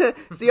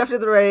 See you after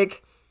the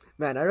break.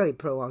 Man, I really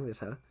prolonged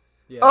this, huh?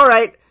 Yeah.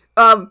 Alright,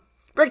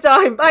 break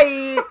time,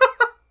 bye!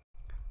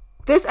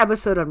 This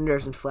episode of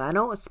Nerds and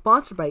Flannel is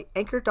sponsored by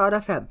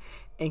Anchor.fm.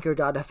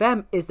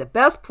 Anchor.fm is the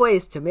best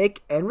place to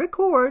make and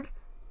record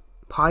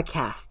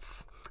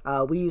podcasts.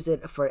 We use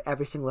it for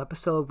every single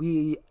episode.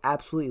 We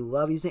absolutely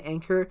love using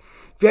Anchor.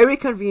 Very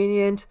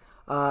convenient.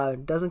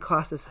 Doesn't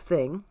cost us a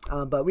thing.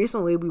 But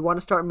recently we want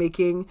to start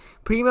making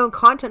premium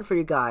content for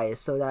you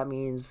guys. So that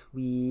means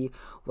we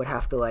would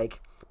have to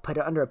put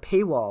it under a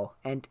paywall.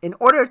 And in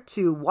order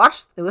to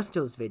watch and listen to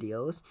those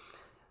videos,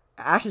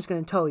 Ashton's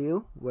going to tell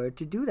you where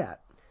to do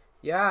that.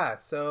 Yeah.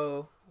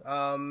 So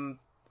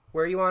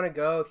where you want to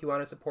go if you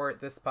want to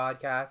support this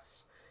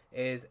podcast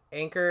is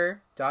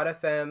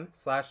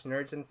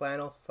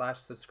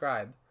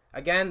anchor.fm/nerdsandflannel/subscribe.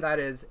 Again, that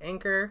is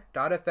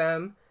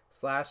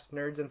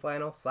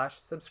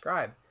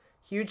anchor.fm/nerdsandflannel/subscribe.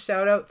 Huge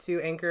shout out to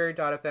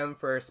anchor.fm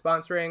for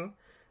sponsoring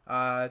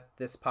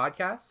this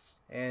podcast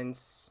and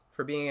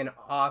for being an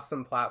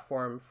awesome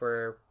platform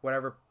for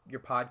whatever your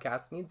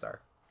podcast needs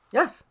are.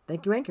 Yes,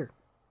 thank you, Anchor.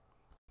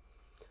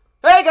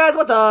 Hey guys,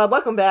 what's up?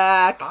 Welcome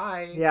back.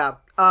 Hi. Yeah.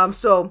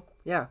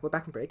 We're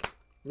back from break.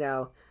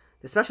 Now,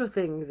 the special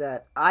thing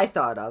that I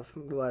thought of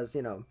was,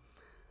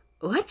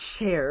 let's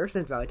share,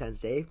 since Valentine's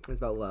Day,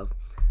 it's about love,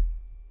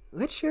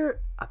 let's share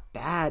a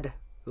bad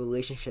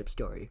relationship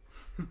story.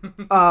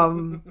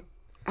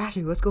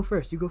 Ashley, let's go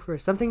first. You go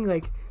first. Something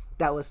like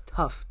that was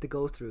tough to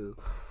go through,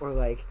 or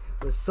like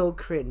was so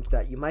cringe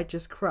that you might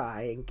just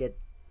cry and get,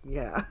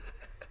 yeah.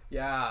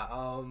 Yeah,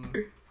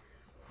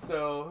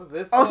 so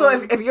this Also,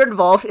 one... if you're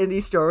involved in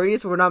these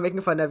stories, we're not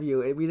making fun of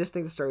you. We just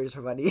think the stories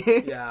are funny.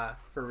 Yeah,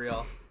 for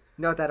real.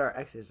 Note that our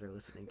exes are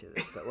listening to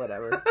this, but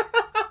whatever.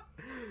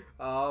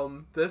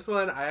 This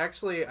one, I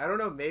don't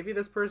know, maybe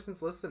this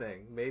person's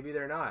listening. Maybe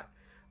they're not.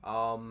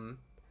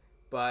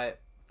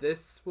 But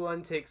this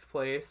one takes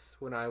place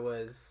when I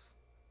was,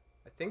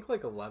 I think,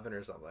 like 11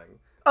 or something.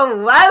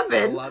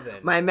 11? 11.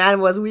 My man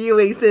was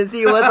wheeling since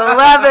he was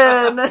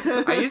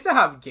 11. I used to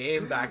have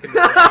game back in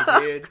the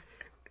day, dude.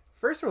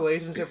 First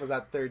relationship was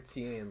at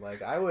 13.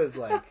 Like, I was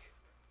like,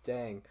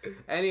 dang.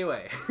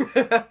 Anyway,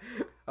 I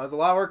was a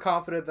lot more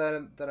confident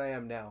than I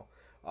am now.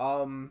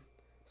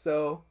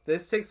 So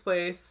this takes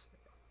place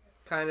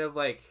kind of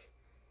like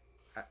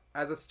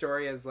as a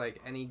story as like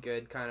any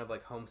good kind of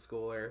like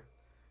homeschooler,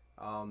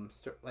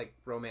 like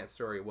romance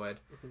story would.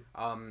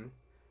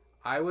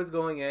 I was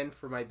going in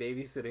for my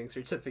babysitting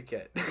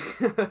certificate.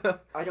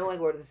 I don't like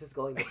where this is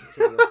going to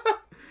continue.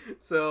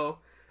 So,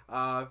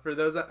 for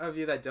those of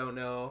you that don't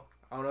know,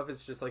 I don't know if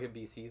it's just like a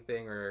BC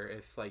thing or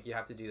if like you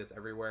have to do this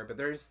everywhere, but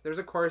there's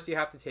a course you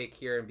have to take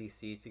here in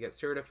BC to get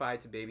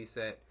certified to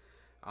babysit.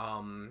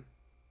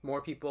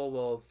 More people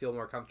will feel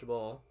more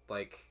comfortable,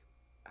 like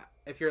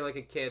if you're like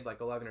a kid like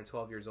 11 or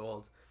 12 years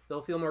old,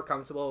 they'll feel more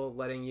comfortable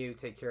letting you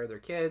take care of their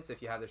kids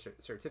if you have their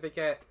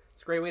certificate.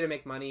 It's a great way to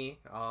make money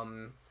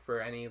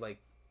for any like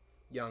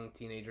young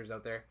teenagers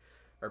out there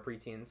or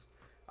preteens.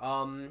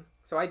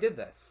 So I did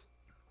this.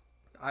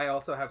 I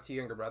also have 2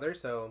 younger brothers,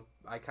 so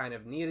I kind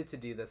of needed to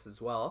do this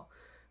as well,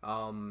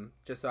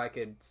 just so I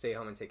could stay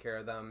home and take care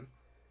of them.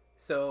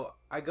 So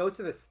I go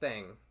to this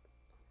thing.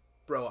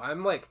 Bro,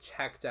 I'm like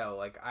checked out.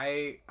 Like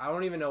I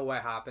don't even know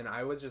what happened.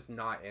 I was just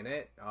not in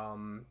it.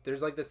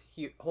 There's like this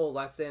whole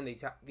lesson. They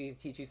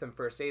teach you some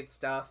first aid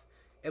stuff.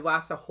 It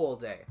lasts a whole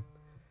day.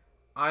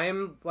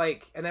 I'm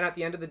like, and then at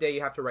the end of the day,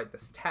 you have to write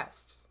this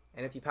test.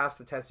 And if you pass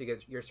the test, you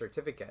get your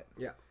certificate.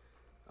 Yeah.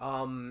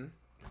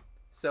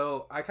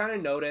 So I kind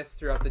of noticed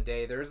throughout the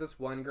day, there was this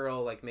one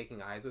girl like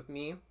making eyes with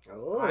me.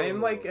 Oh. I'm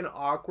like an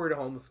awkward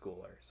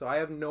homeschooler, so I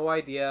have no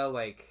idea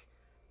like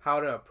how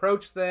to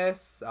approach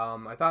this.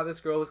 I thought this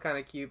girl was kind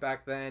of cute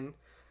back then,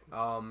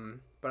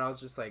 but I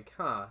was just like,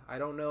 I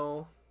don't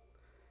know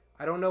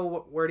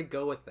where to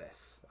go with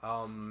this.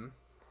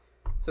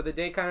 So the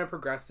day kind of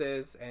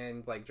progresses,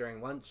 and like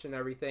during lunch and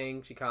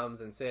everything, she comes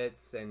and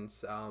sits and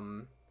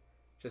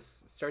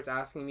just starts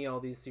asking me all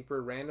these super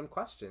random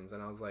questions,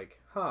 and I was like,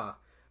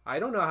 I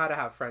don't know how to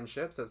have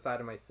friendships outside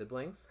of my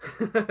siblings.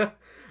 Fair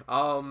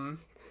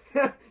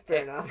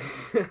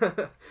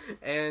enough.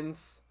 And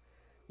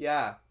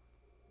yeah,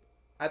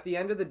 at the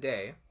end of the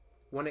day,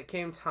 when it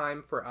came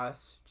time for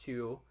us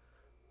to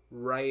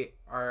write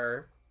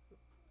our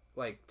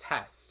like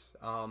test,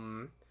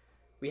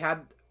 we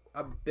had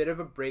a bit of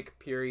a break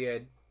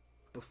period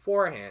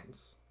beforehand,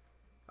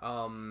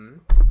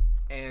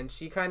 and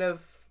she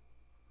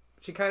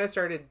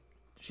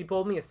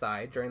pulled me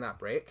aside during that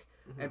break,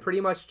 and pretty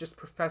much just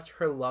professed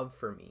her love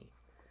for me,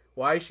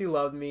 why she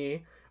loved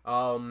me,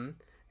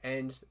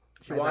 and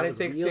she wanted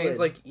to exchange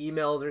like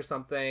emails or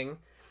something,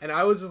 and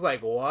I was just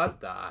like,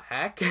 what the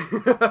heck?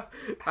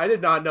 I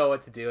did not know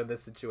what to do in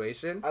this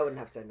situation. I wouldn't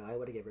have said no. I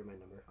would have given her my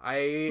number.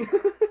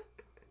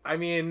 I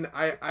mean,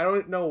 I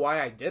don't know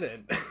why I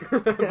didn't,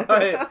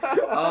 but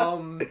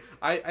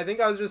I think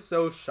I was just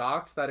so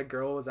shocked that a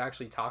girl was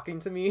actually talking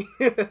to me.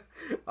 We're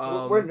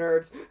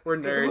nerds. We're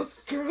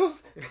nerds.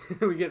 Girls.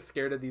 We get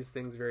scared of these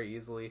things very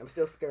easily. I'm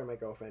still scared of my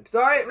girlfriend.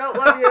 Sorry, no,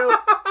 love you.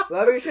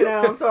 Love you,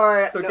 Chanel. I'm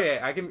sorry. It's okay.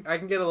 No. I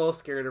can get a little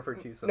scared of her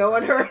too sometimes. No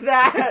one heard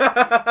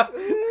that.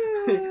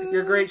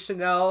 You're great,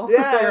 Chanel.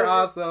 Yeah. You're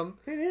awesome.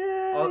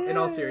 In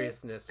all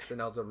seriousness,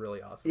 Chanel's a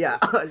really awesome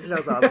person.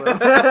 Chanel's awesome.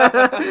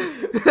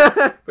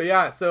 But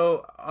yeah,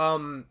 so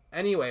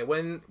anyway,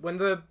 when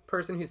the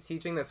person who's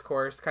teaching this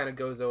course kind of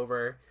goes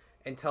over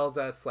and tells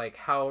us like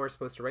how we're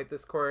supposed to write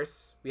this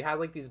course, we had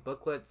like these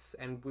booklets,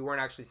 and we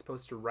weren't actually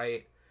supposed to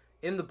write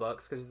in the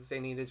books because they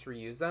needed to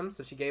reuse them.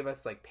 So she gave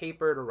us like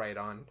paper to write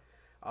on,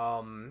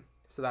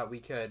 so that we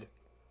could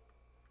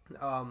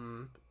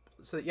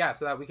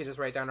just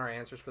write down our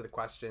answers for the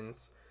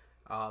questions,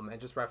 and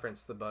just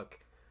reference the book.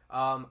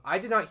 I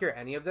did not hear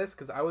any of this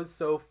because I was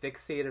so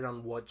fixated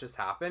on what just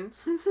happened.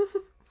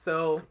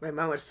 So my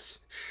mom was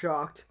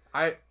shocked.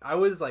 I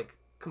was like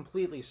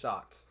completely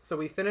shocked. So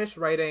we finished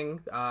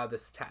writing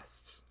this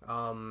test,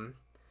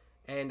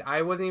 and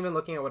I wasn't even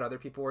looking at what other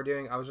people were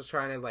doing. I was just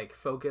trying to like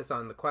focus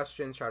on the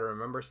questions, try to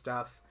remember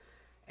stuff,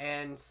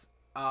 and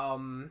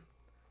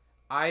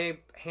I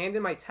handed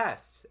my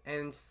test,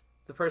 and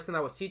the person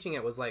that was teaching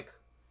it was like,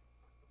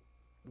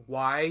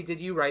 why did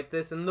you write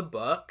this in the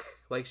book?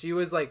 Like, she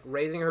was, like,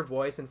 raising her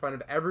voice in front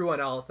of everyone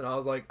else, and I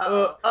was like,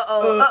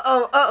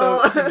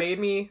 So she made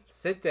me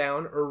sit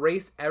down,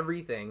 erase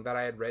everything that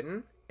I had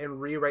written, and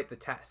rewrite the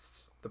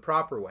tests the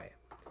proper way.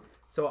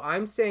 So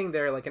I'm staying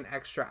there, like, an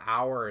extra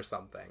hour or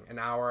something. An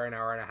hour and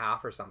a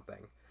half or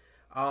something.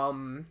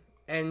 And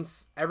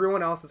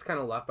everyone else is kind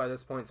of left by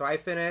this point. So I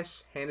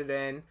finish, hand it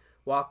in,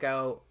 walk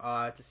out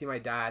to see my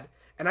dad.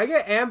 And I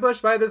get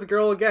ambushed by this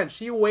girl again.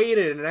 She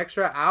waited an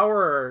extra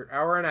hour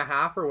and a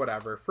half or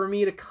whatever for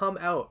me to come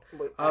out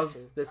of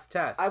this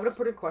test. I would have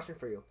put in a question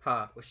for you.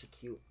 Huh? Was she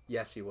cute?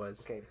 Yes, she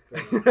was. Okay.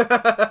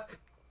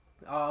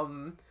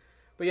 But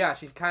yeah,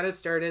 she's kind of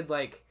started,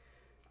 like,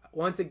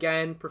 once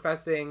again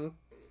professing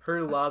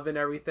her love and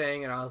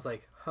everything, and I was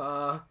like,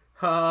 you're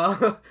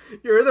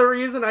the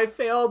reason I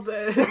failed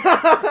this.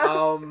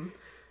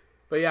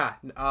 But yeah,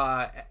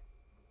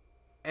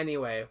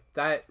 anyway,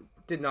 that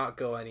did not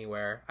go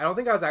anywhere. I don't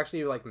think I was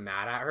actually, like,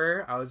 mad at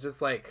her. I was just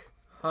like,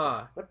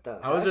 what the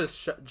heck? I was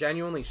just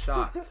genuinely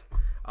shocked.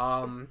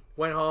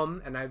 Went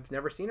home, and I've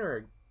never seen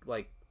her,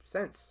 like,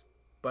 since.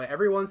 But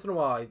every once in a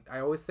while, I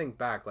always think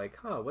back, like,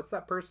 what's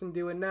that person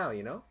doing now,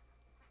 you know?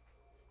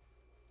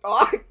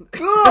 Oh,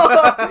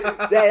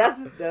 cool! Dang,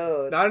 that's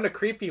dope. Not in a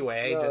creepy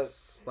way,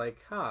 just like,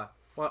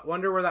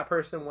 wonder where that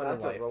person went in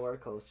life. That's a roller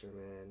coaster,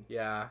 man.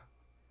 Yeah.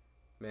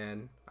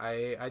 Man,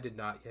 I did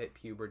not hit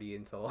puberty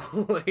until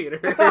later.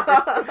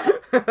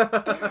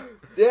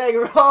 Dang,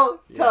 bro,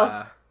 it's tough.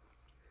 Yeah.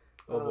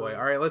 Oh boy.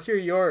 Alright, let's hear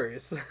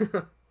yours.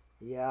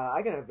 Yeah,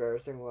 I got an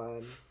embarrassing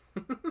one.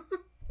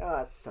 Oh,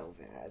 that's so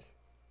bad.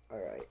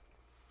 Alright.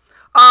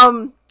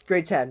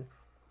 Grade 10.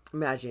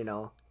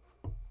 Imagine,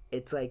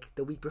 it's like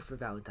the week before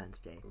Valentine's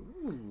Day.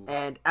 Ooh.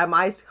 And at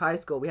my high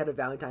school, we had a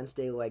Valentine's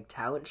Day, like,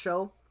 talent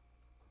show.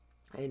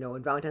 And,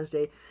 on Valentine's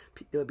Day,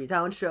 there would be a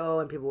talent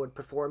show, and people would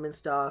perform and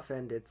stuff,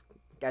 and it's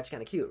actually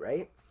kind of cute,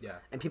 right? Yeah.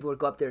 And people would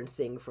go up there and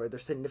sing for their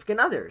significant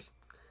others.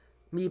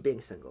 Me being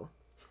single.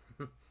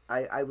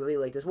 I really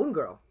like this one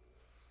girl.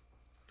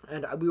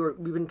 And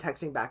we've been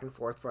texting back and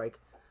forth for, like,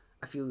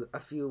 a few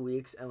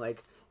weeks, and,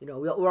 like,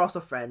 we're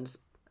also friends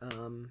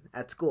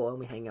at school, and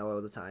we hang out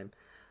all the time.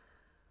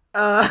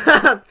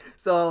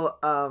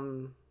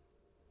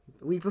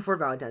 Week before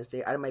Valentine's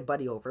Day, I had my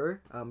buddy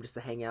over, just to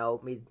hang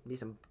out, made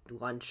some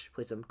lunch,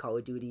 play some Call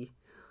of Duty.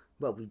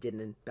 Well, we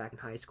didn't back in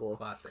high school.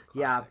 Classic.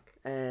 Yeah,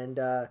 and,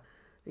 I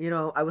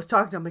was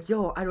talking to him, like,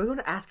 yo, I really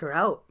want to ask her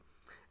out.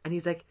 And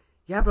he's like,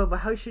 yeah, bro,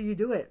 but how should you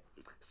do it?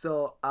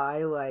 So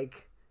I,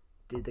 like,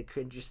 did the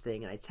cringiest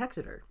thing, and I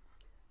texted her.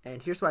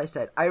 And here's what I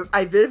said.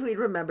 I vividly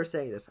remember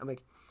saying this. I'm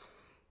like,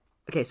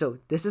 okay, so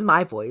this is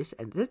my voice,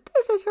 and this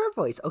is her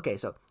voice. Okay,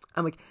 so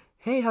I'm like,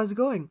 hey, how's it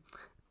going?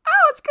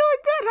 Oh, it's going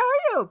good. How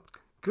are you?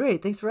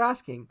 Great, thanks for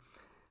asking.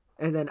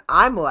 And then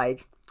I'm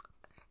like,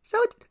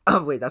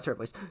 oh, wait, that's her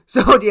voice.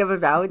 So do you have a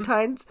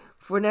Valentine's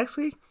for next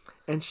week?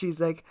 And she's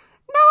like,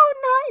 no,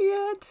 not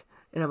yet.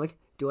 And I'm like,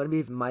 do you want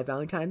to be my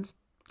Valentine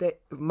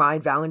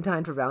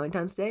for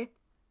Valentine's Day?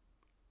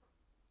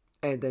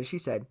 And then she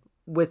said,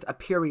 with a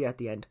period at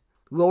the end,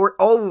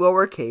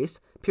 lowercase,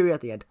 period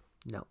at the end,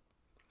 no.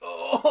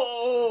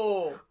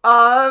 Oh.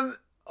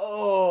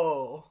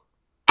 Oh.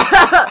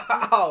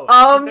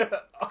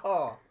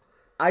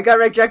 I got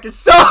rejected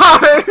so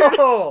hard.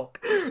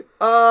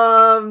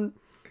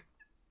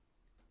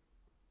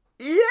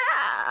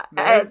 Yeah.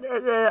 And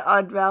then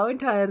on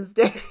Valentine's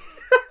Day,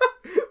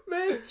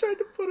 Man's trying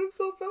to put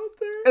himself out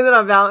there. And then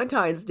on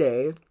Valentine's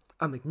Day,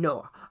 I'm like,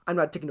 no, I'm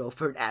not taking no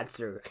for an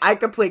answer. I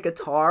can play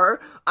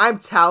guitar. I'm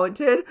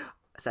talented.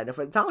 I signed up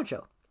for the talent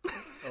show.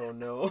 Oh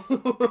no.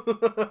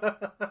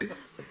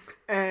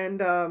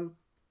 And a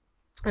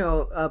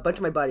bunch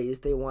of my buddies,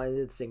 they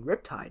wanted to sing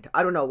Riptide.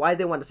 I don't know why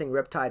they wanted to sing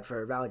Riptide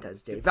for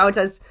Valentine's Day.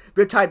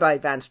 Riptide by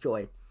Vance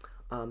Joy.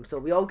 So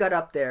we all got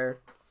up there.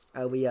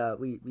 We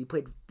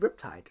played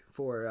Riptide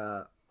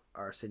for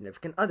our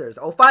significant others.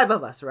 All 5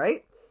 of us,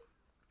 right?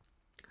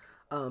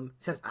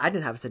 Except I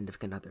didn't have a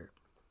significant other.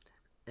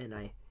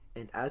 And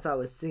as I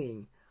was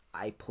singing,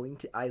 I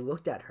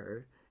looked at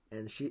her,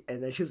 and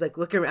then she was like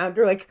looking around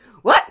her like,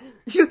 what?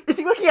 Is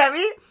he looking at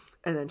me?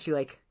 And then she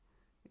like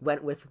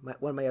went with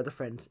one of my other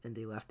friends, and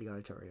they left the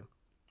auditorium.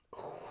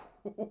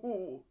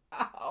 Ooh,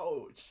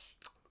 ouch.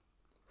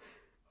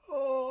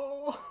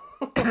 Oh.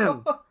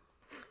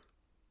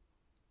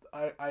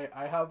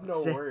 I have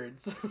no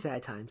words.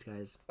 Sad times,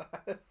 guys.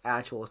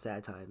 Actual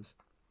sad times.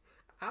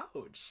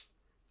 Ouch.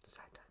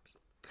 Sad times.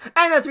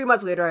 And then 3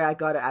 months later, I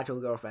got an actual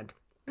girlfriend.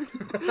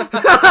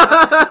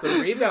 The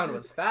rebound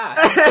was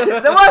fast.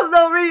 There was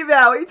no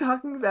rebound. What are you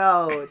talking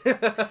about?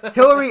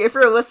 Hillary, if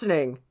you're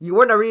listening, you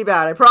weren't a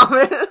rebound, I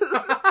promise.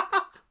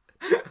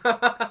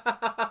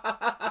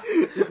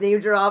 Just name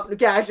drop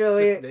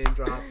casually. Just name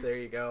drop. There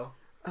you go.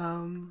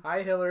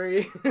 Hi,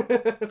 Hillary.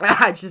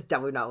 Just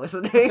definitely not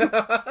listening.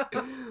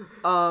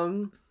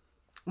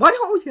 Why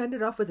don't we end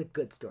it off with a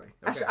good story?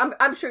 Okay. Actually,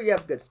 I'm sure you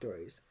have good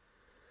stories.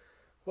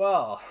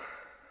 Well,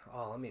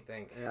 let me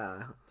think.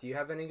 Yeah. Do you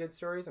have any good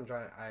stories?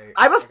 I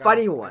have a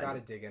funny one. I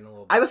gotta dig in a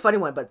little bit. I have a funny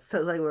one, but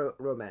slightly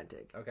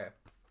romantic. Okay.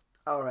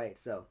 All right,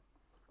 so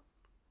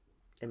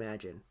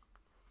imagine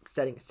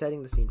setting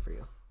the scene for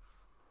you.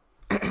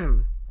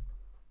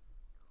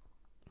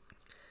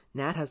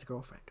 Nat has a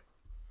girlfriend.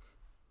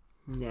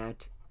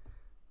 Nat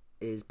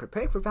is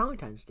preparing for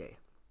Valentine's Day.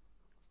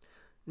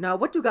 Now,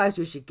 what do guys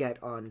usually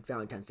get on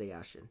Valentine's Day,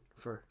 Ashton,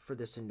 for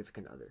their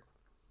significant other?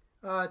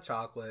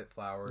 Chocolate,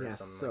 flowers,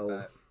 something like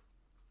that.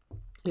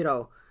 You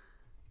know,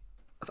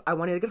 I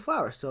wanted to get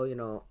flowers, so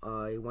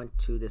I went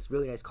to this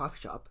really nice coffee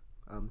shop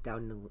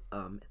down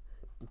in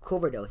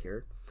Cloverdale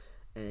here,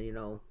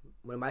 and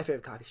one of my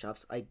favorite coffee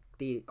shops.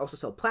 They also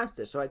sell plants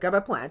there, so I grabbed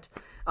a plant.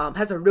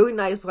 Has a really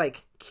nice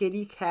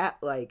kitty cat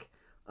vase,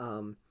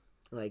 and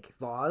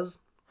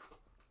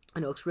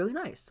it looks really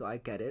nice, so I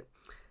get it.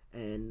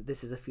 And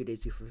this is a few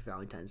days before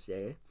Valentine's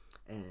Day,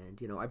 and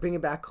I bring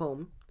it back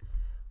home.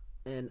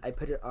 And I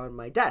put it on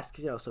my desk,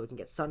 so it can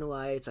get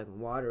sunlight, so I can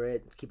water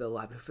it, keep it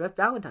alive for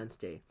Valentine's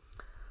Day.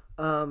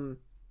 One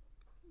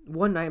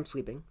night I'm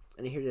sleeping,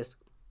 and I hear this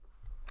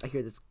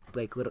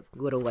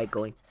little light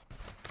going,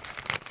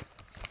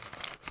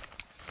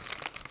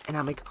 and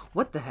I'm like,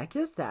 "What the heck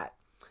is that?"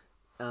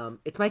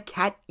 It's my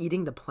cat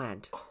eating the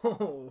plant.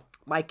 Oh.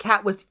 My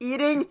cat was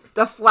eating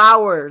the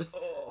flowers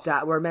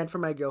that were meant for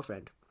my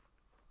girlfriend,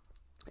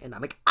 and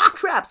I'm like, "Ah,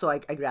 crap!" So I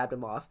grabbed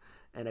him off,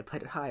 and I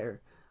put it higher.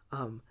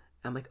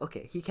 I'm like,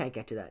 okay, he can't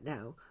get to that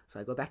now. So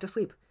I go back to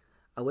sleep.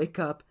 I wake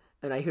up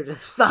and I hear the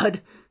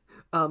thud.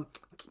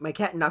 My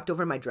cat knocked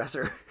over my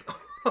dresser.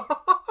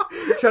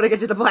 Trying to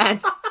get to the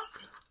plant.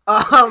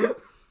 The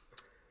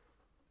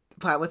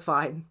plant was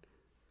fine.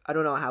 I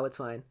don't know how it's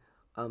fine.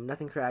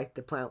 Nothing cracked.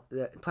 The plant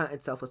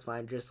itself was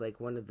fine. Just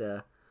one of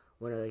the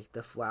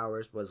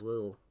flowers was a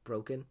little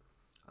broken.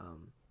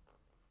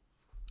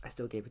 I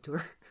still gave it to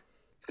her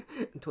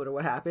and told her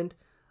what happened.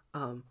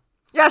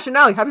 Yeah,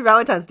 Chanel, happy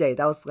Valentine's Day.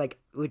 That was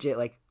legit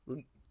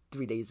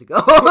 3 days ago.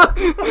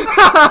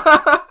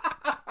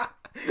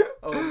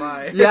 Oh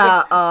my.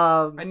 Yeah,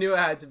 I knew it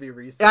had to be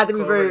recent. It had to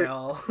be it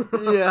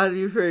had to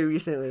be very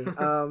recently.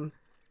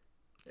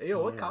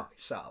 What coffee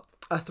shop?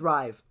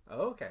 Thrive.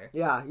 Oh, okay.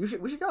 Yeah, we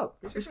should go.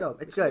 We should go.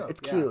 It's good. It's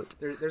cute.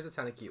 There's a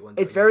ton of cute ones.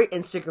 It's very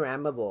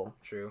Instagrammable.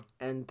 True.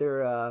 And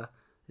their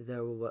matcha, I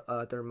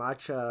can't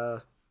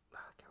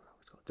remember what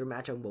it's called. Their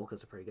matcha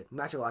mochas are pretty good.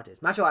 Matcha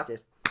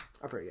lattes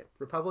are pretty good.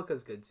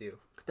 Republica's good too.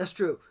 That's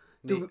true.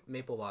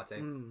 Maple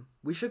latte.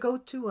 We should go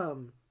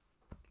to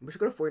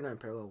 49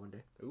 Parallel one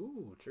day.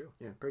 Ooh, true.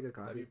 Yeah, pretty good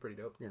coffee. That'd be pretty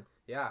dope.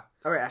 Yeah.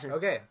 All right, Ashton.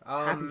 Okay.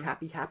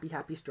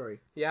 Happy story.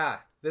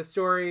 Yeah, this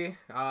story.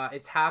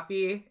 It's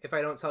happy if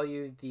I don't tell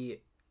you the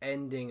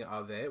ending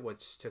of it,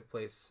 which took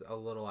place a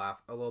little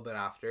bit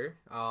after.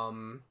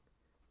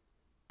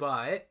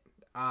 But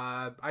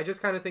I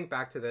just kind of think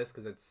back to this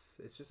because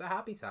it's just a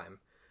happy time.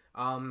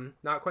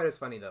 Not quite as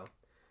funny though.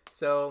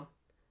 So,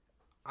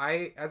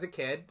 as a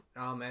kid,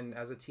 and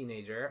as a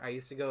teenager, me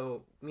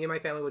and my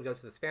family would go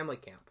to this family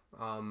camp.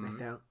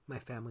 My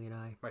family and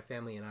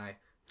I.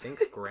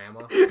 Thanks,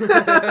 Grandma.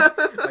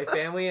 My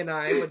family and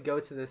I would go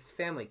to this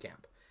family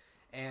camp.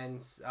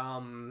 And,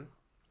 I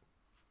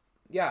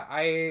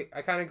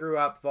kind of grew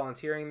up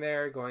volunteering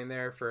there, going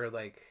there for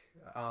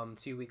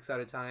 2 weeks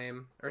at a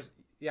time.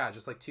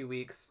 Just 2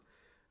 weeks,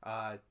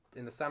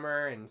 in the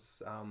summer. And,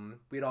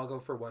 we'd all go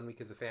for 1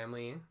 week as a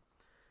family.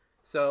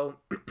 So,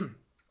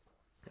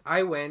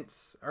 we went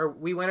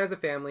as a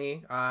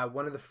family,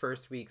 one of the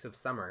first weeks of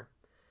summer,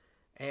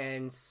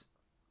 and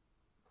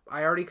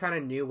I already kind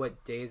of knew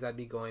what days I'd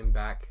be going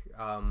back,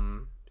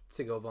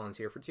 to go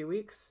volunteer for 2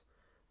 weeks.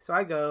 So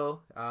I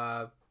go,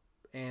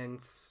 and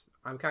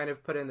I'm kind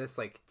of put in this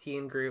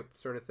teen group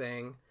sort of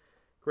thing.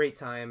 Great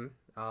time.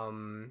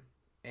 And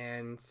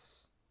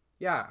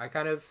yeah, I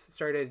kind of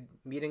started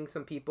meeting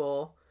some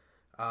people,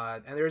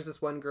 and there was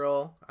this one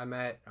girl I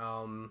met,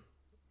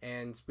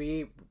 and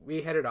we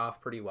hit it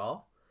off pretty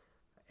well.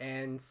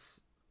 And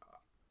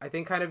I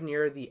think kind of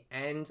near the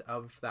end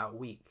of that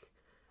week,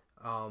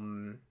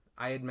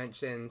 I had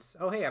mentioned,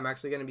 oh, hey, I'm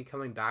actually going to be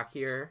coming back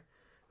here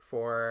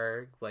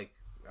for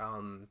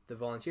the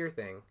volunteer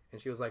thing. And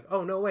she was like,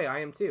 oh, no way, I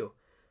am too.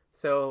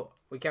 So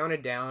we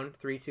counted down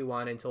 3, 2,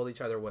 1 and told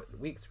each other what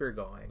weeks we were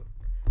going.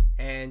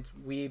 And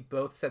we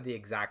both said the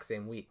exact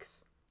same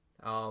weeks.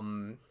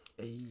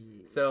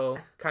 So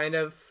kind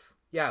of,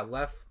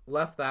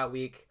 left that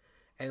week.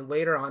 And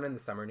later on in the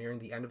summer, nearing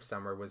the end of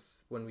summer,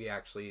 was when we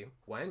actually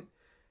went.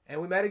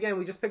 And we met again.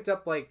 We just picked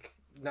up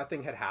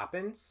nothing had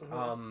happened.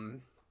 Mm-hmm.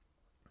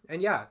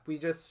 And yeah, we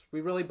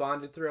really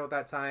bonded throughout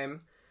that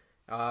time.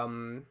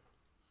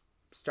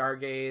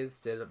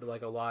 Stargazed, did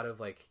a lot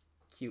of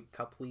cute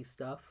coupley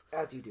stuff.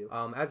 As you do.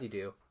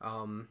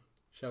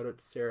 Shout out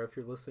to Sarah if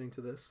you're listening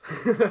to this.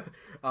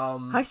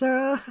 Hi,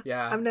 Sarah.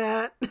 Yeah. I'm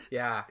Nat.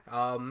 Yeah.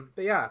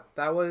 But yeah,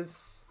 that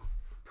was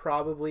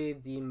probably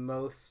the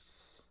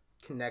most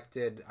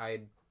connected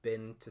I'd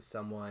been to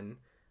someone,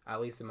 at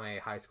least in my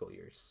high school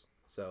years.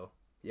 So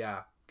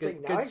yeah,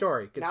 good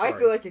story. Now I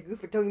feel like a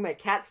goof for telling my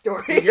cat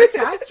story. Dude, your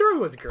cat story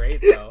was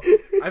great though.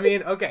 I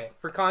mean, okay,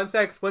 for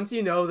context, once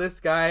you know this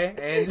guy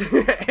and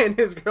and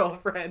his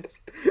girlfriend,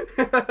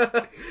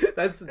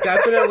 that's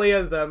definitely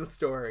a them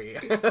story.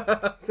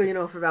 So, you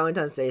know, for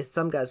Valentine's Day,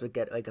 some guys would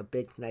get like a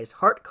big, nice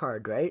heart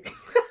card, right?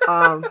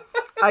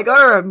 I got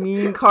her a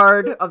meme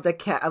card of the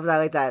cat, of that,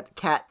 like that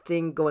cat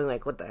thing going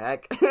like, what the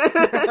heck?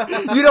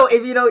 You know,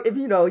 if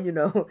you know, you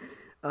know.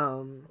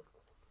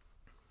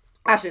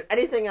 Ashton,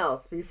 anything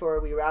else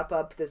before we wrap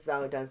up this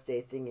Valentine's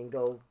Day thing and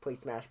go play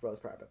Smash Bros.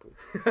 Probably.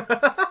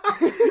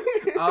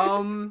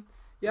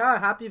 Yeah,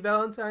 happy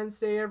Valentine's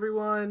Day,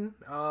 everyone.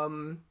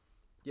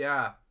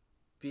 Yeah,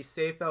 be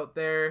safe out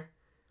there.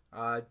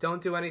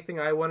 Don't do anything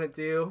I want to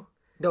do.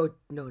 No,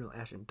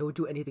 Ashton, don't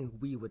do anything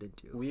we wouldn't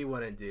do. We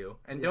wouldn't do.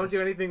 And yes. Don't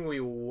do anything we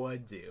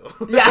would do.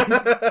 Yeah,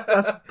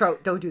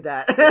 don't do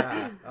that.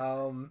 Yeah,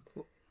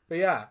 but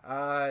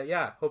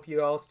yeah, hope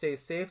you all stay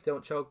safe.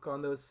 Don't choke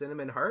on those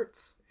cinnamon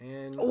hearts.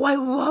 And oh, I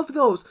love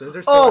those. Those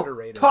are so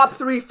underrated. Top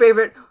 3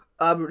 favorite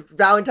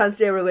Valentine's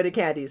Day related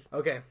candies.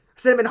 Okay.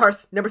 Cinnamon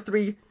hearts, number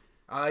 3.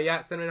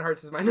 Yeah, cinnamon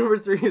hearts is my number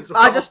 3 as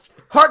well. Just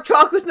heart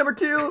chocolates, number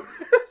 2.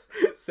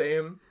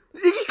 Same.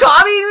 You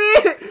copying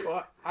me?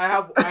 Well, I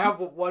have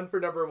one for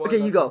number 1.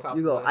 Okay, you go.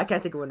 I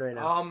can't think of one right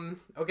now.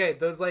 Okay,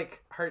 those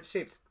like heart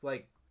shaped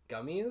like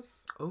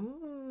gummies.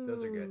 Oh,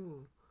 those are good.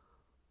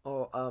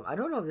 Oh, I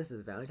don't know if this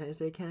is Valentine's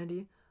Day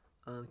candy.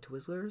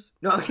 Twizzlers?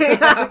 No, okay,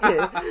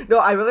 okay. No,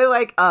 I really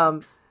like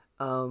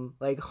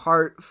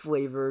heart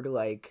flavored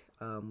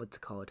what's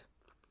it called?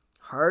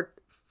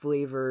 Heart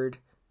flavored.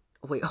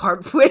 Wait,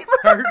 heart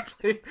flavored.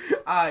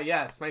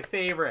 Yes, my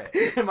favorite.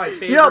 My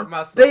favorite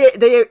muscle.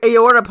 They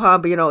aorta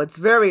pump, but you know it's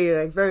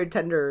very very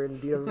tender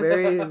and you know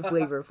very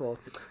flavorful.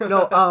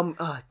 No,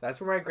 that's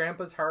where my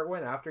grandpa's heart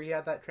went after he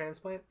had that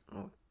transplant.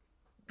 Oh,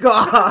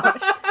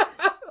 gosh.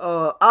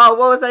 What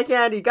was that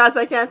candy? Guys,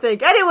 I can't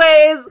think.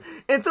 Anyways,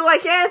 until I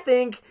can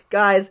think,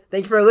 guys,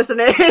 thank you for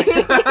listening.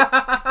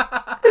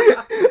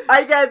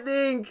 I can't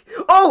think.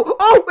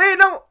 Oh, wait,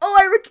 no.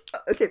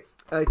 Okay.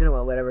 You know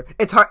what, whatever.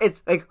 It's hard.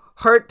 It's like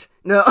heart.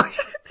 No.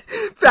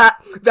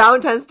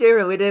 Valentine's Day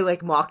related,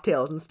 like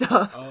mocktails and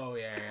stuff. Oh,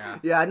 yeah.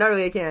 Yeah, not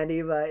really a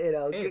candy, but you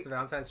know. Hey, it's a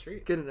Valentine's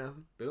treat. Good enough.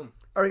 Boom.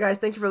 Alright, guys,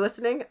 thank you for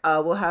listening.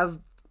 We'll have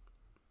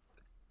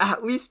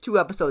at least 2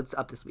 episodes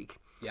up this week.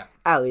 Yeah.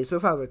 At least. We'll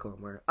probably record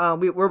more.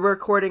 We're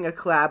recording a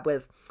collab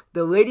with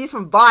the ladies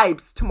from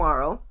Vibes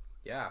tomorrow.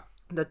 Yeah.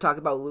 To talk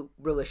about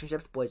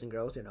relationships, boys and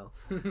girls, you know.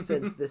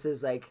 Since this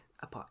is like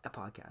a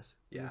podcast.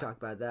 Yeah. We can talk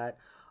about that.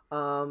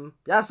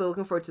 Yeah, so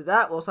looking forward to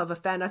that. We'll also have a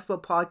Fan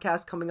Expo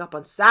podcast coming up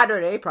on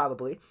Saturday,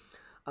 probably.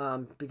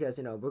 Because,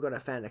 you know, we're going to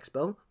Fan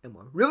Expo and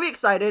we're really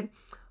excited.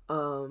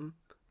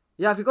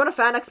 Yeah, if you're going to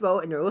Fan Expo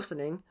and you're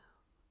listening,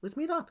 let's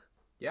meet up.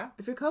 Yeah.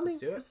 If you're coming,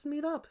 let's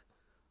meet up.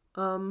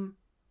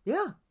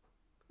 Yeah.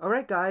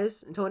 Alright,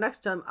 guys. Until next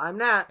time, I'm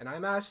Nat. And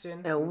I'm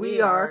Ashton. And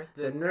we are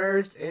the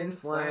Nerds in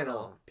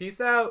Flannel. Peace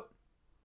out.